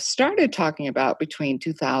kind of started talking about between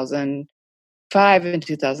 2005 and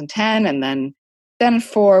 2010, and then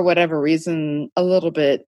for whatever reason a little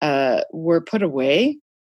bit were put away.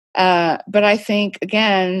 But I think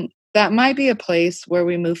again that might be a place where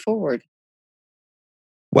we move forward.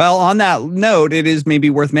 Well, on that note, it is maybe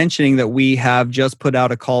worth mentioning that we have just put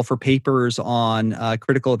out a call for papers on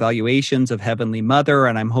critical evaluations of Heavenly Mother,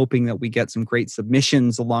 and I'm hoping that we get some great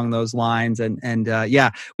submissions along those lines. And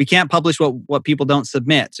yeah, we can't publish what people don't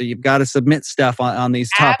submit, so you've got to submit stuff on these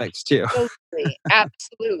topics too. Absolutely,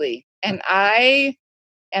 absolutely. And I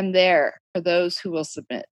am there for those who will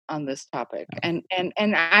submit on this topic. And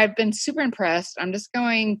I've been super impressed. I'm just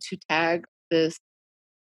going to tag this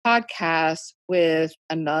podcast with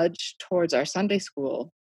a nudge towards our Sunday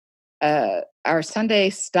school, our Sunday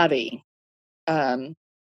study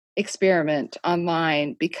experiment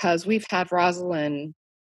online, because we've had Rosalind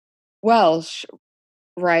Welsh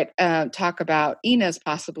talk about Inez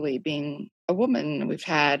possibly being a woman. We've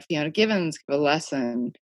had Fiona Givens give a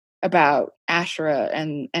lesson about Asherah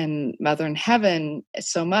and Mother in Heaven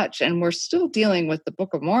so much, and we're still dealing with the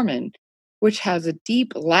Book of Mormon, which has a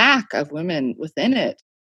deep lack of women within it.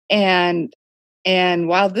 And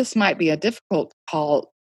while this might be a difficult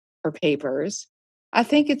call for papers, I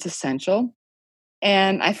think it's essential.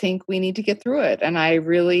 And I think we need to get through it. And I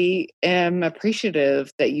really am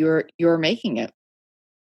appreciative that you're making it.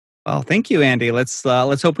 Well, thank you, Andy. Let's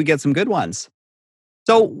hope we get some good ones.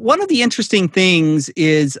 So one of the interesting things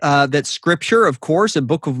is that Scripture, of course, and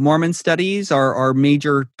Book of Mormon studies are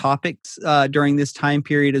major topics during this time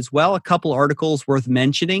period as well. A couple articles worth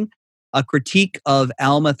mentioning: a critique of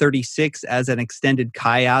Alma 36 as an extended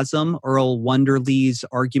chiasm, Earl Wonderly's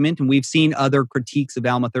argument, and we've seen other critiques of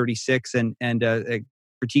Alma 36 and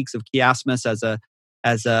critiques of chiasmus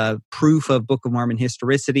as a proof of Book of Mormon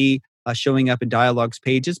historicity showing up in dialogues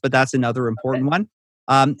pages, but that's another important one.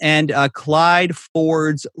 And Clyde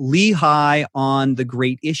Ford's Lehi on the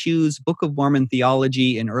Great Issues, Book of Mormon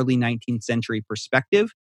Theology in Early 19th Century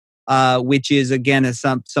Perspective, which is, again,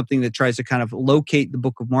 something that tries to kind of locate the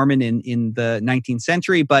Book of Mormon in the 19th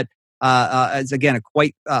century, but as, again, a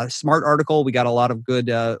quite smart article. We got a lot of good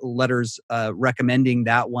letters recommending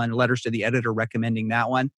that one, letters to the editor recommending that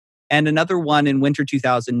one. And another one in winter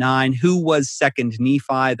 2009, Who Was Second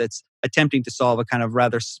Nephi, that's attempting to solve a kind of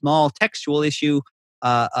rather small textual issue,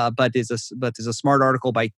 but is a smart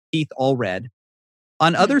article by Keith Allred.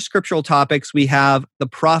 On other scriptural topics, we have the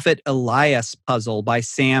Prophet Elias puzzle by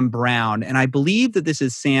Sam Brown. And I believe that this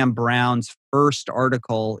is Sam Brown's first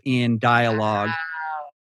article in Dialogue.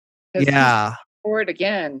 Wow. Yeah. Forward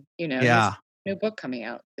again, Yeah. new book coming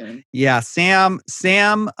out soon. Yeah. Sam,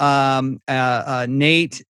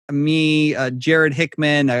 Nate, me, Jared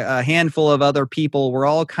Hickman, a handful of other people, we're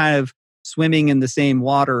all kind of swimming in the same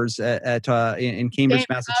waters in Cambridge,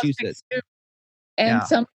 Massachusetts. And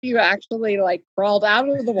some of you actually crawled out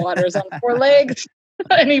of the waters on 4 legs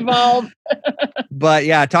and evolved. But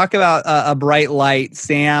yeah, talk about a bright light.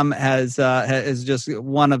 Sam is just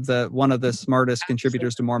one of the smartest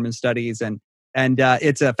contributors to Mormon studies, and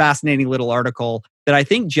it's a fascinating little article that I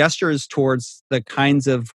think gestures towards the kinds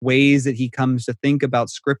of ways that he comes to think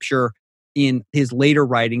about Scripture in his later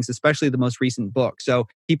writings, especially the most recent book. So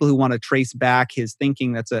people who want to trace back his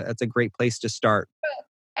thinking, that's a great place to start.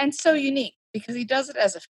 And so unique because he does it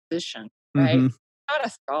as a physician, right? Mm-hmm. He's not a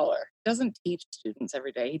scholar. He doesn't teach students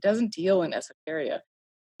every day. He doesn't deal in esoteria.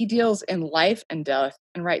 He deals in life and death.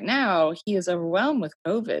 And right now he is overwhelmed with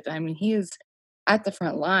COVID. I mean, he is at the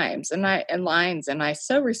front lines and I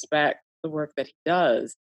so respect the work that he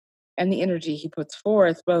does and the energy he puts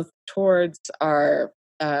forth, both towards our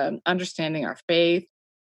understanding our faith,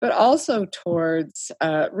 but also towards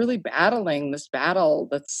really battling this battle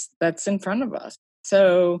that's in front of us.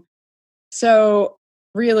 So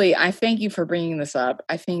really, I thank you for bringing this up.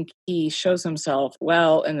 I think he shows himself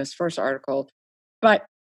well in this first article, but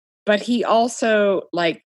he also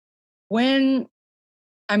like when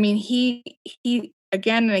I mean he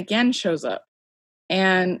again and again shows up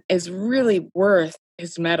and is really worth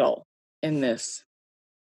his medal in this.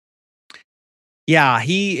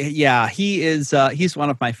 He is he's one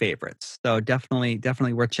of my favorites. So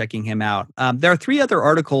definitely worth checking him out. There are three other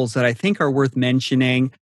articles that I think are worth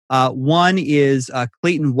mentioning. One is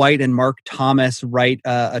Clayton White and Mark Thomas write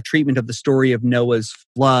a treatment of the story of Noah's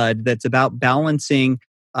flood that's about balancing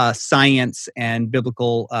science and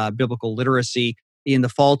biblical literacy in the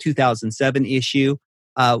fall 2007 issue.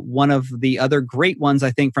 One of the other great ones,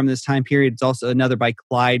 I think, from this time period is also another by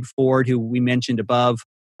Clyde Ford, who we mentioned above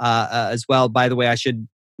as well. By the way, I should,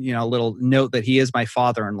 a little note that he is my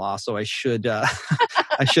father-in-law, so I should,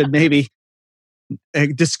 I should maybe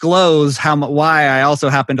disclose why I also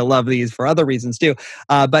happen to love these for other reasons too.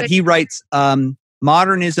 But he writes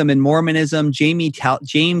Modernism and Mormonism,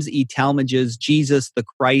 James E. Talmage's Jesus the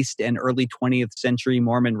Christ and Early 20th Century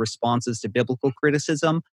Mormon Responses to Biblical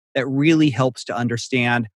Criticism, that really helps to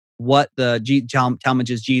understand what the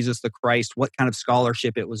Talmage's Jesus the Christ, what kind of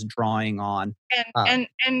scholarship it was drawing on. And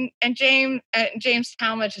James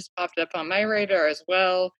Talmage has popped up on my radar as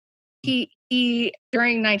well. He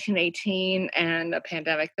during 1918 and a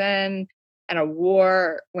pandemic then and a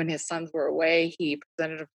war when his sons were away, he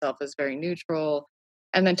presented himself as very neutral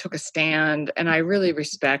and then took a stand. And I really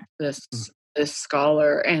respect this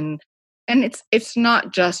scholar. And it's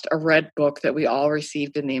not just a red book that we all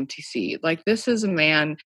received in the MTC. Like, this is a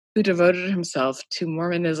man who devoted himself to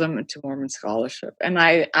Mormonism and to Mormon scholarship. And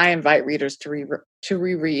I invite readers to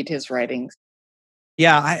reread his writings.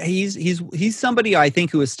 Yeah, he's somebody I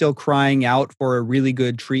think who is still crying out for a really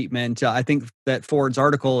good treatment. I think that Ford's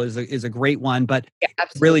article is a great one, but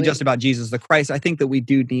really just about Jesus the Christ. I think that we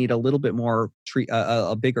do need a little bit more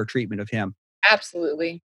a bigger treatment of him.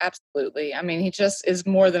 Absolutely. I mean, he just is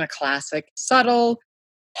more than a classic. Subtle,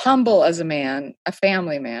 humble as a man, a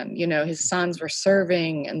family man. His sons were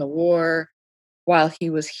serving in the war while he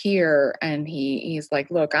was here, and he's like,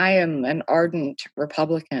 look, I am an ardent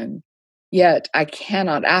Republican, yet I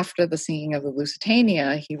cannot, after the sinking of the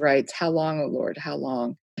Lusitania, he writes, how long, O Lord, how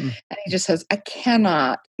long? And he just says, I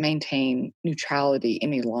cannot maintain neutrality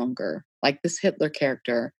any longer. Like, this Hitler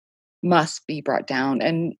character must be brought down.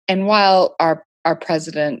 And while our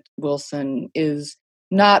president Wilson is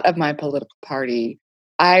not of my political party,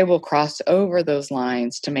 I will cross over those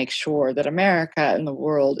lines to make sure that America and the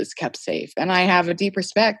world is kept safe. And I have a deep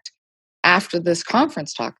respect after this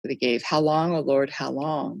conference talk that he gave, how long, O Lord, how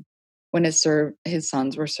long? When his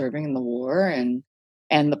sons were serving in the war and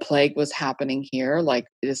the plague was happening here like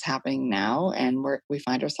it is happening now. And we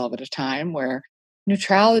find ourselves at a time where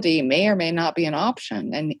neutrality may or may not be an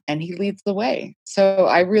option. And he leads the way. So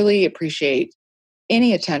I really appreciate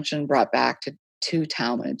any attention brought back to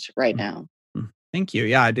Talmage right now. Thank you.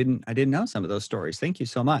 Yeah, I didn't know some of those stories. Thank you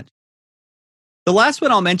so much. The last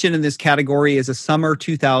one I'll mention in this category is a summer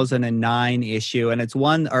 2009 issue, and it's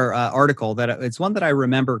one article it's one that I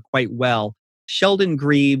remember quite well. Sheldon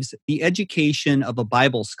Greaves, The Education of a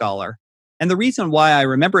Bible Scholar. And the reason why I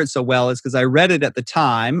remember it so well is because I read it at the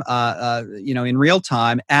time, in real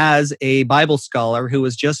time, as a Bible scholar who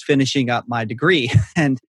was just finishing up my degree.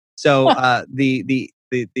 And so the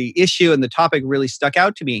issue and the topic really stuck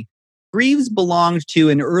out to me. Greaves belonged to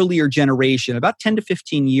an earlier generation, about 10 to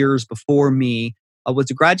 15 years before me,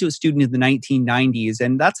 was a graduate student in the 1990s.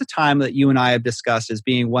 And that's a time that you and I have discussed as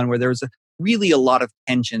being one where there was really a lot of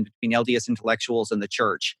tension between LDS intellectuals and the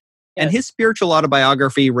church. Yes. And his spiritual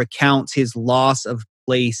autobiography recounts his loss of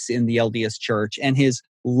place in the LDS church and his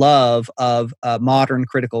love of modern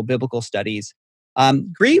critical biblical studies.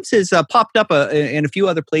 Greaves has popped up in a few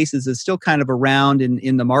other places, is still kind of around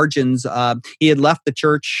in the margins. He had left the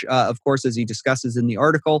church, of course, as he discusses in the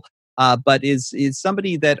article, but is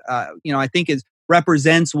somebody that, I think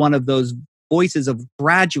represents one of those voices of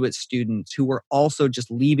graduate students who were also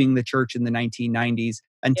just leaving the church in the 1990s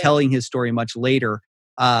and telling his story much later.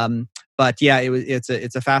 But yeah, it's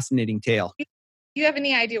a fascinating tale. Do you have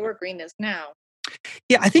any idea where Green is now?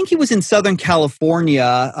 Yeah, I think he was in Southern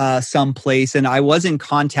California someplace, and I was in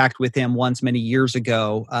contact with him once many years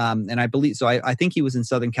ago, and I believe so. I think he was in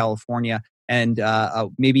Southern California, and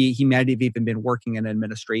maybe he might have even been working in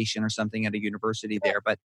administration or something at a university there,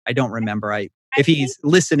 but I don't remember. If he's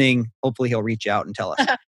listening, hopefully he'll reach out and tell us.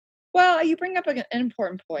 Well, you bring up an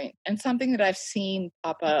important point, and something that I've seen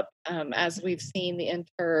pop up as we've seen the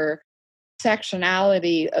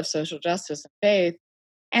intersectionality of social justice and faith.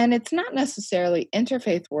 And it's not necessarily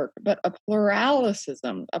interfaith work, but a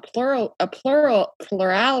pluralism,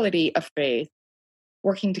 plurality of faith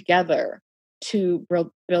working together to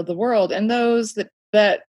build the world. And those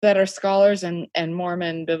that are scholars and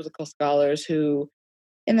Mormon biblical scholars who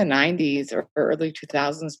in the 90s or early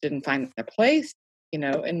 2000s didn't find their place,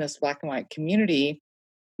 in this Black and white community,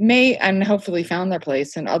 may and hopefully found their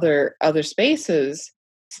place in other spaces,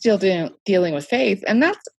 still dealing with faith. And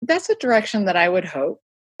that's a direction that I would hope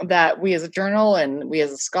that we as a journal and we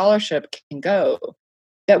as a scholarship can go,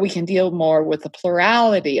 that we can deal more with the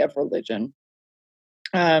plurality of religion.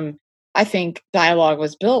 I think Dialogue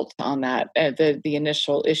was built on that. The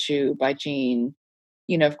initial issue by Jean,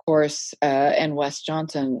 of course, and Wes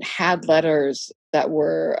Johnson had letters that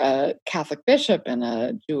were a Catholic bishop and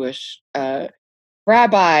a Jewish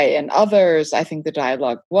rabbi and others. I think the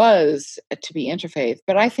dialogue was to be interfaith.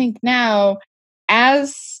 But I think now,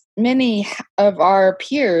 as many of our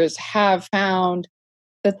peers have found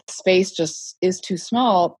that the space just is too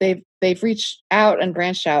small, they've reached out and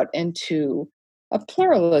branched out into a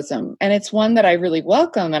pluralism. And it's one that I really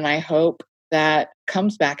welcome, and I hope that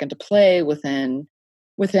comes back into play within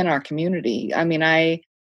our community. I mean, I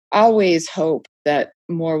always hope that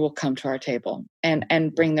more will come to our table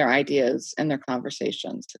and bring their ideas and their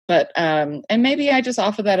conversations. But and maybe I just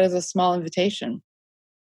offer that as a small invitation.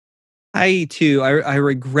 I too, I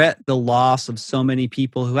regret the loss of so many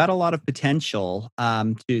people who had a lot of potential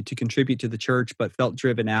to contribute to the church, but felt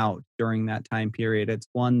driven out during that time period. It's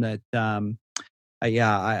one that,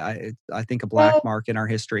 I think a black mark in our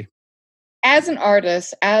history. As an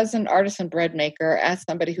artist and bread maker, as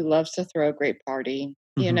somebody who loves to throw a great party,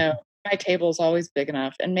 my table is always big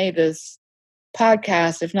enough. And may this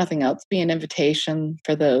podcast, if nothing else, be an invitation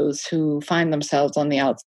for those who find themselves on the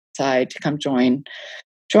outside to come join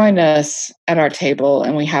us at our table,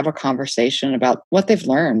 and we have a conversation about what they've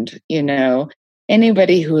learned.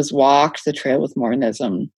 Anybody who has walked the trail with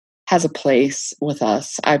Mormonism has a place with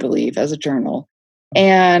us, I believe, as a journal.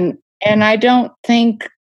 And I don't think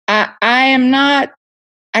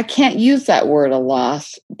I can't use that word, a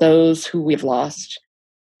loss, those who we've lost,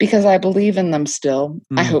 because I believe in them still.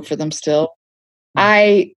 I hope for them still.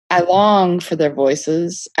 I long for their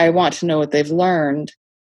voices. I want to know what they've learned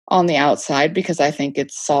on the outside, because I think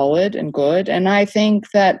it's solid and good. And I think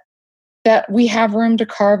that we have room to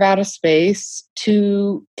carve out a space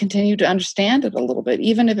to continue to understand it a little bit,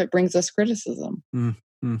 even if it brings us criticism.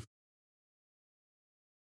 Mm-hmm.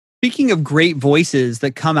 Speaking of great voices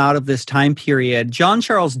that come out of this time period, John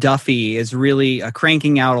Charles Duffy is really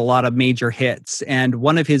cranking out a lot of major hits. And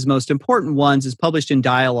one of his most important ones is published in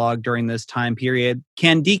Dialogue during this time period.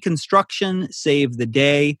 Can Deconstruction Save the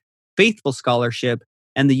Day? Faithful Scholarship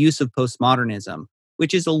and the Use of Postmodernism,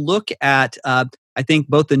 which is a look at, I think,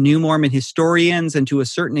 both the New Mormon historians and to a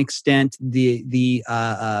certain extent the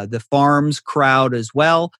Farms crowd as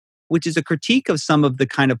well, which is a critique of some of the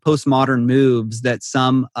kind of postmodern moves that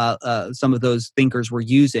some of those thinkers were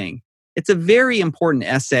using. It's a very important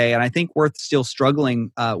essay, and I think worth still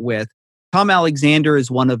struggling with. Tom Alexander is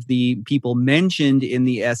one of the people mentioned in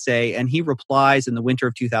the essay, and he replies in the winter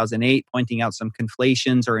of 2008, pointing out some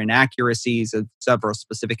conflations or inaccuracies of several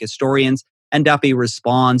specific historians, and Duffy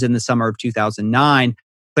responds in the summer of 2009,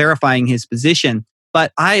 clarifying his position.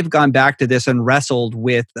 But I've gone back to this and wrestled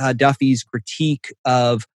with Duffy's critique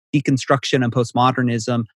of deconstruction and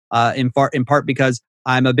postmodernism, in part because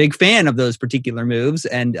I'm a big fan of those particular moves,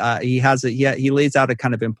 and he lays out a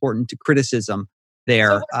kind of important criticism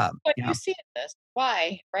there. So what do you see in this?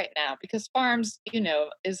 Why right now? Because Farms,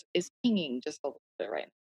 is pinging just a little bit right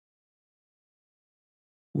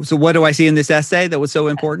now. So what do I see in this essay that was so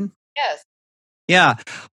important? Yes. Yeah.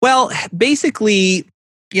 Well, basically,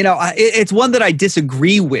 it's one that I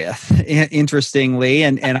disagree with, interestingly,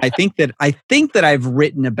 and I think that I've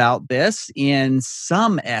written about this in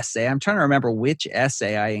some essay. I'm trying to remember which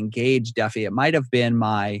essay I engaged Duffy. It might have been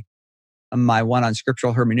my one on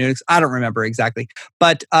scriptural hermeneutics. I don't remember exactly,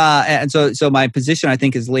 but and so my position, I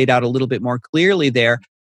think, is laid out a little bit more clearly there.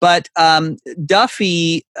 But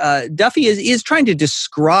Duffy is trying to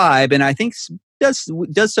describe, and I think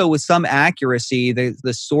does so with some accuracy,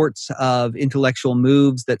 the sorts of intellectual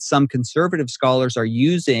moves that some conservative scholars are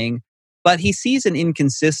using, but he sees an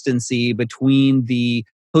inconsistency between the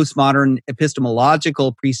postmodern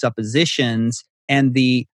epistemological presuppositions and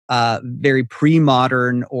the very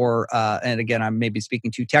pre-modern, or and again, I'm maybe speaking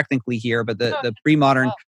too technically here, but the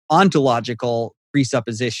pre-modern ontological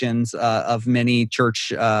presuppositions of many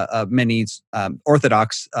church,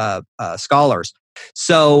 Orthodox scholars.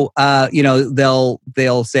 So,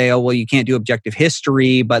 they'll say, oh, well, you can't do objective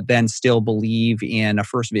history, but then still believe in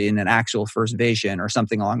an actual first vision or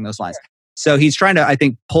something along those lines. So he's trying to, I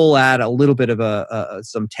think, pull at a little bit of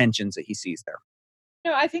some tensions that he sees there.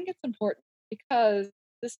 I think it's important because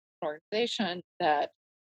this is an organization that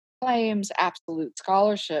claims absolute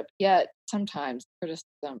scholarship, yet sometimes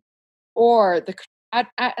criticism or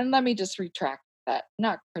and let me just retract that,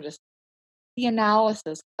 not criticism. The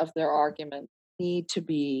analysis of their arguments need to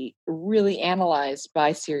be really analyzed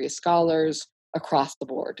by serious scholars across the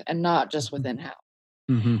board and not just within house.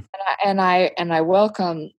 Mm-hmm. And I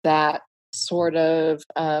welcome that sort of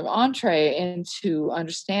entree into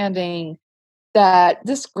understanding that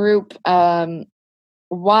this group,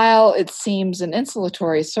 while it seems an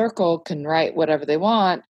insulatory circle can write whatever they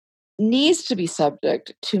want, needs to be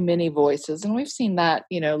subject to many voices. And we've seen that,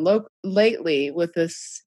 lately with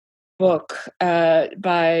this book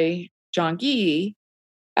by John Gee.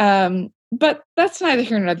 But that's neither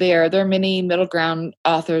here nor there. There are many middle ground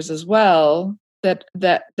authors as well that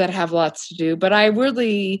have lots to do. But I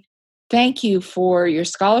really thank you for your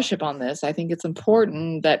scholarship on this. I think it's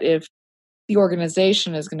important that if the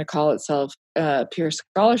organization is going to call itself Peer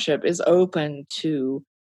Scholarship, is open to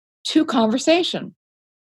conversation.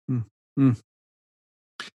 Mm-hmm.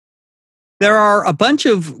 There are a bunch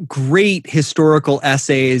of great historical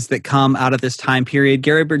essays that come out of this time period.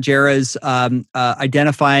 Gary Bergera's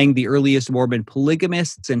identifying the earliest Mormon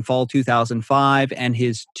polygamists in fall 2005, and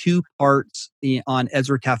his 2 parts on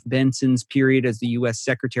Ezra Taft Benson's period as the U.S.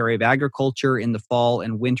 Secretary of Agriculture in the fall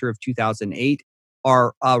and winter of 2008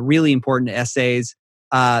 are really important essays.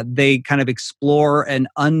 They kind of explore an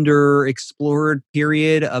underexplored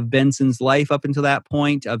period of Benson's life up until that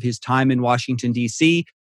point, of his time in Washington, D.C.,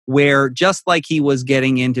 where just like he was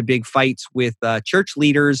getting into big fights with church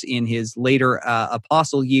leaders in his later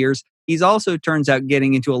apostle years, he's also, turns out,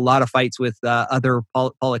 getting into a lot of fights with other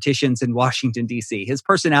politicians in Washington, D.C. His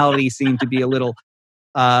personality seemed to be a little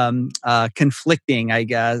conflicting, I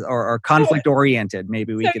guess, or conflict-oriented,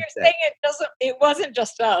 maybe we could say. It wasn't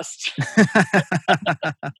just us.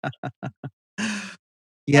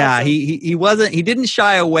 Yeah, awesome. He didn't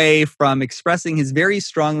shy away from expressing his very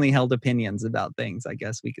strongly held opinions about things, I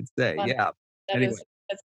guess we could say. Yeah. That's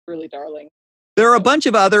really darling. There are a bunch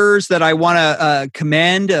of others that I want to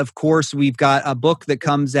commend. Of course, we've got a book that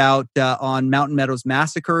comes out on Mountain Meadows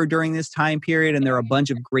Massacre during this time period, and there are a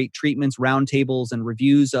bunch of great treatments, roundtables, and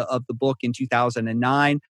reviews of the book in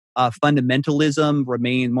 2009. Mormon fundamentalism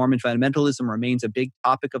remains a big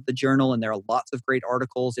topic of the journal, and there are lots of great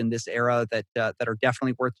articles in this era that are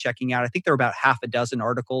definitely worth checking out. I think there are about half a dozen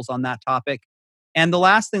articles on that topic. And the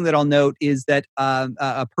last thing that I'll note is that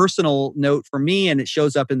a personal note for me, and it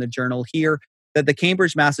shows up in the journal here, that the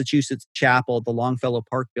Cambridge, Massachusetts chapel, the Longfellow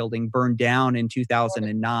Park building, burned down in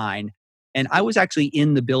 2009. And I was actually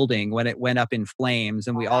in the building when it went up in flames,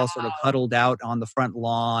 and we all sort of huddled out on the front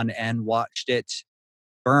lawn and watched it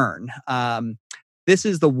burn. This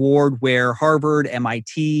is the ward where Harvard,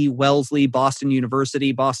 MIT, Wellesley, Boston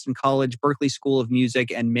University, Boston College, Berklee School of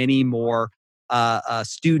Music, and many more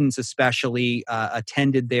students especially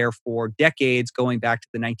attended there for decades, going back to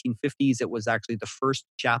the 1950s. It was actually the first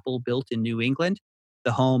chapel built in New England,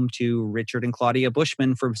 the home to Richard and Claudia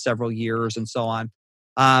Bushman for several years and so on,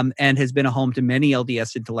 and has been a home to many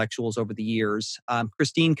LDS intellectuals over the years.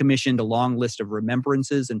 Christine commissioned a long list of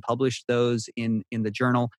remembrances and published those in the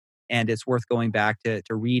journal, and it's worth going back to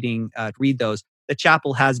read those. The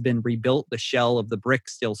chapel has been rebuilt. The shell of the brick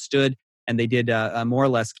still stood, and they did more or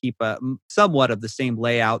less keep somewhat of the same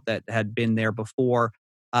layout that had been there before.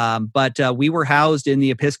 But we were housed in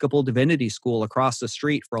the Episcopal Divinity School across the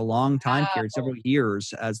street for a long time period, several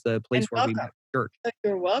years, as the place where we met church.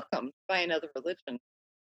 You're welcome by another religion.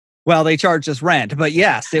 Well, they charged us rent, but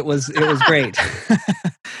yes, it was great.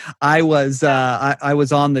 I was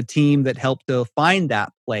on the team that helped to find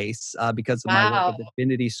that place because of my work at the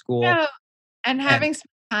Divinity School. Yeah. And having some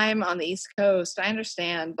time on the East Coast, I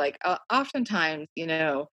understand, like oftentimes,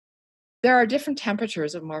 there are different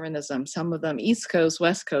temperatures of Mormonism, some of them East Coast,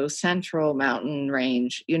 West Coast, Central, Mountain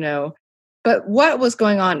Range, But what was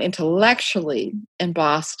going on intellectually in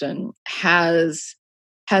Boston has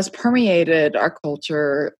permeated our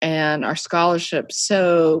culture and our scholarship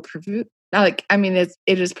it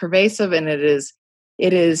is pervasive, and it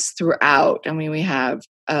is throughout. I mean, we have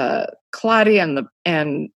Claudia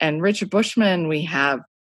and Richard Bushman. We have,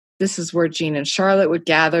 this is where Jean and Charlotte would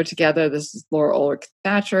gather together. This is Laura Ulrich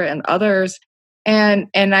Thatcher and others. And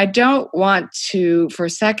I don't want to, for a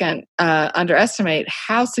second, underestimate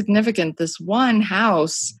how significant this one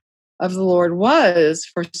house of the Lord was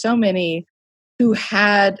for so many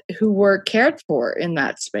who were cared for in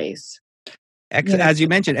that space. As you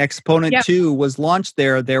mentioned, Exponent 2 was launched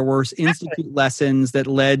there. There were institute lessons that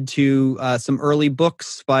led to some early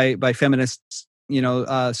books by feminists,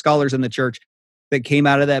 scholars in the church that came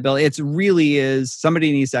out of that building. It really is,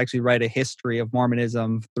 somebody needs to actually write a history of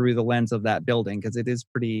Mormonism through the lens of that building, because it is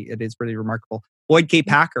pretty remarkable. Boyd K.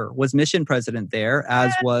 Packer was mission president there,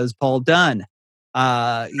 as was Paul Dunn.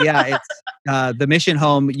 It's the mission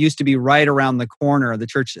home used to be right around the corner. The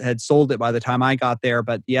church had sold it by the time I got there,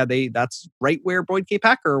 but that's right where Boyd K.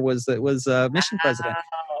 Packer was mission president.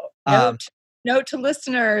 Note to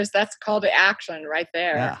listeners, that's call to action right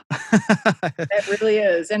there. Yeah. It really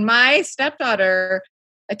is. And my stepdaughter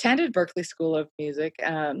attended Berklee School of Music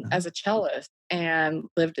as a cellist, and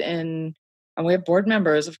lived in, and we have board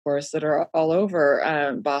members, of course, that are all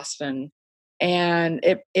over Boston. And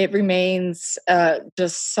it remains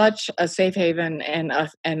just such a safe haven and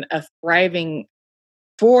a thriving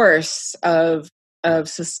force of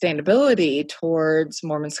sustainability towards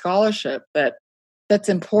Mormon scholarship that's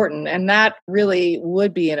important. And that really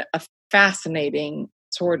would be a fascinating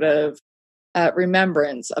sort of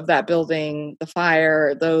remembrance of that building, the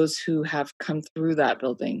fire, those who have come through that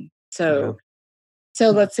building. So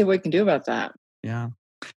let's see what we can do about that. Yeah.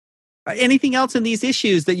 Anything else in these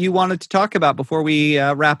issues that you wanted to talk about before we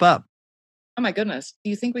wrap up? Oh my goodness. Do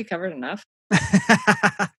you think we covered enough?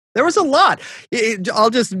 There was a lot. I'll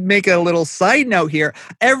just make a little side note here.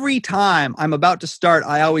 Every time I'm about to start,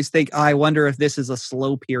 I always think, I wonder if this is a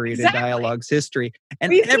slow period in Dialogue's history.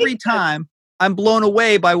 And every time I'm blown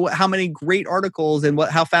away by how many great articles and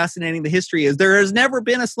how fascinating the history is. There has never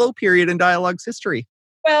been a slow period in Dialogue's history.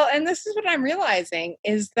 Well, and this is what I'm realizing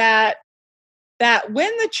is that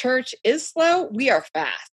when the church is slow, we are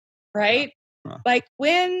fast, right? Like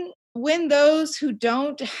when those who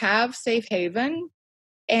don't have safe haven,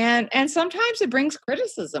 and sometimes it brings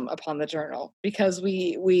criticism upon the journal, because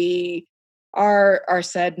we are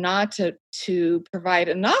said not to provide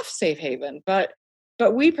enough safe haven, but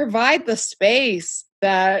we provide the space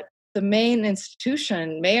that the main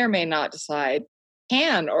institution may or may not decide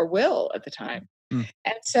can or will at the time.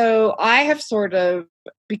 And so I have sort of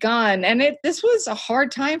begun, and this was a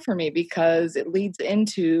hard time for me, because it leads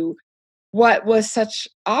into what was such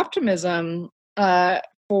optimism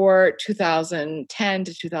for 2010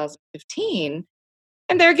 to 2015.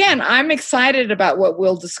 And there again, I'm excited about what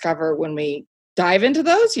we'll discover when we dive into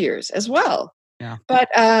those years as well. Yeah.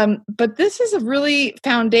 But this is a really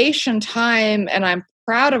foundation time, and I'm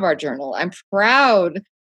proud of our journal. I'm proud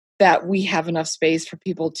that we have enough space for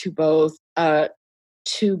people to both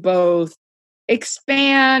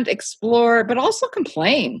expand, explore, but also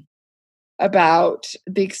complain about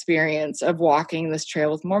the experience of walking this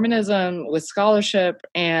trail with Mormonism, with scholarship,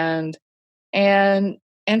 and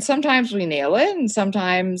sometimes we nail it, and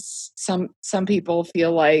sometimes some people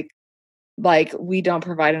feel like we don't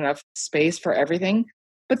provide enough space for everything.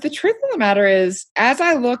 But the truth of the matter is, as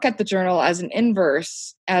I look at the journal as an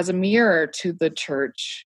inverse, as a mirror to the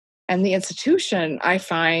church and the institution, I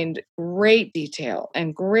find great detail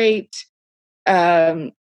and great,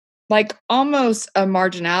 like almost a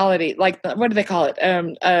marginality. Like, what do they call it?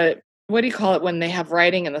 What do you call it when they have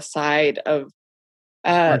writing in the side of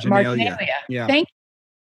marginalia? Yeah. Thank you.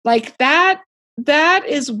 Like that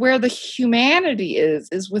is where the humanity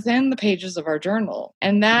is within the pages of our journal.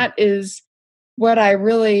 And that is what I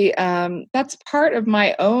really, that's part of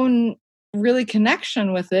my own really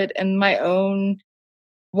connection with it, and my own,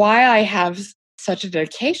 why I have such a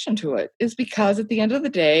dedication to it, is because at the end of the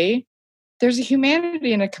day, there's a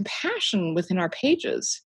humanity and a compassion within our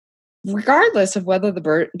pages, regardless of whether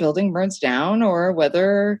the building burns down, or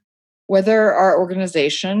whether our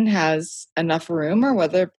organization has enough room, or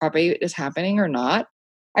whether property is happening or not.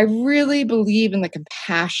 I really believe in the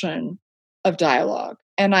compassion of dialogue.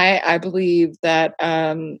 And I believe that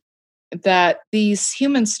that these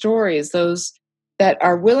human stories, those that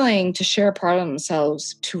are willing to share a part of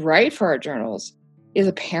themselves to write for our journals, is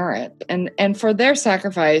apparent. And for their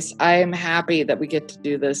sacrifice, I am happy that we get to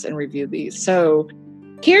do this and review these. So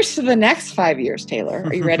here's to the next 5 years, Taylor.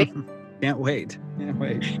 Are you ready? Can't wait.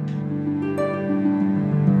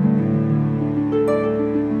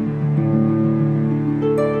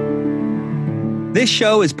 This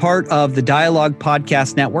show is part of the Dialogue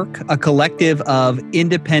Podcast Network, a collective of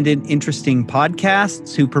independent, interesting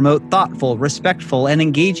podcasts who promote thoughtful, respectful, and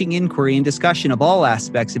engaging inquiry and discussion of all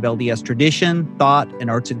aspects of LDS tradition, thought, and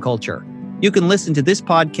arts and culture. You can listen to this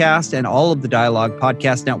podcast and all of the Dialogue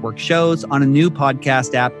Podcast Network shows on a new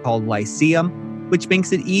podcast app called Lyceum, which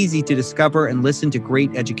makes it easy to discover and listen to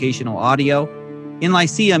great educational audio. In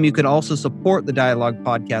Lyceum, you could also support the Dialogue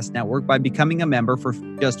Podcast Network by becoming a member for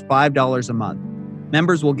just $5 a month.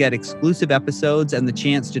 Members will get exclusive episodes and the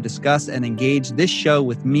chance to discuss and engage this show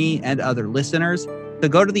with me and other listeners. So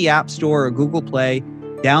go to the App Store or Google Play,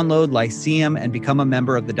 download Lyceum, and become a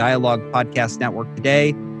member of the Dialogue Podcast Network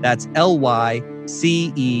today. That's Lyceum.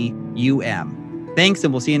 Thanks,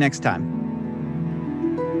 and we'll see you next time.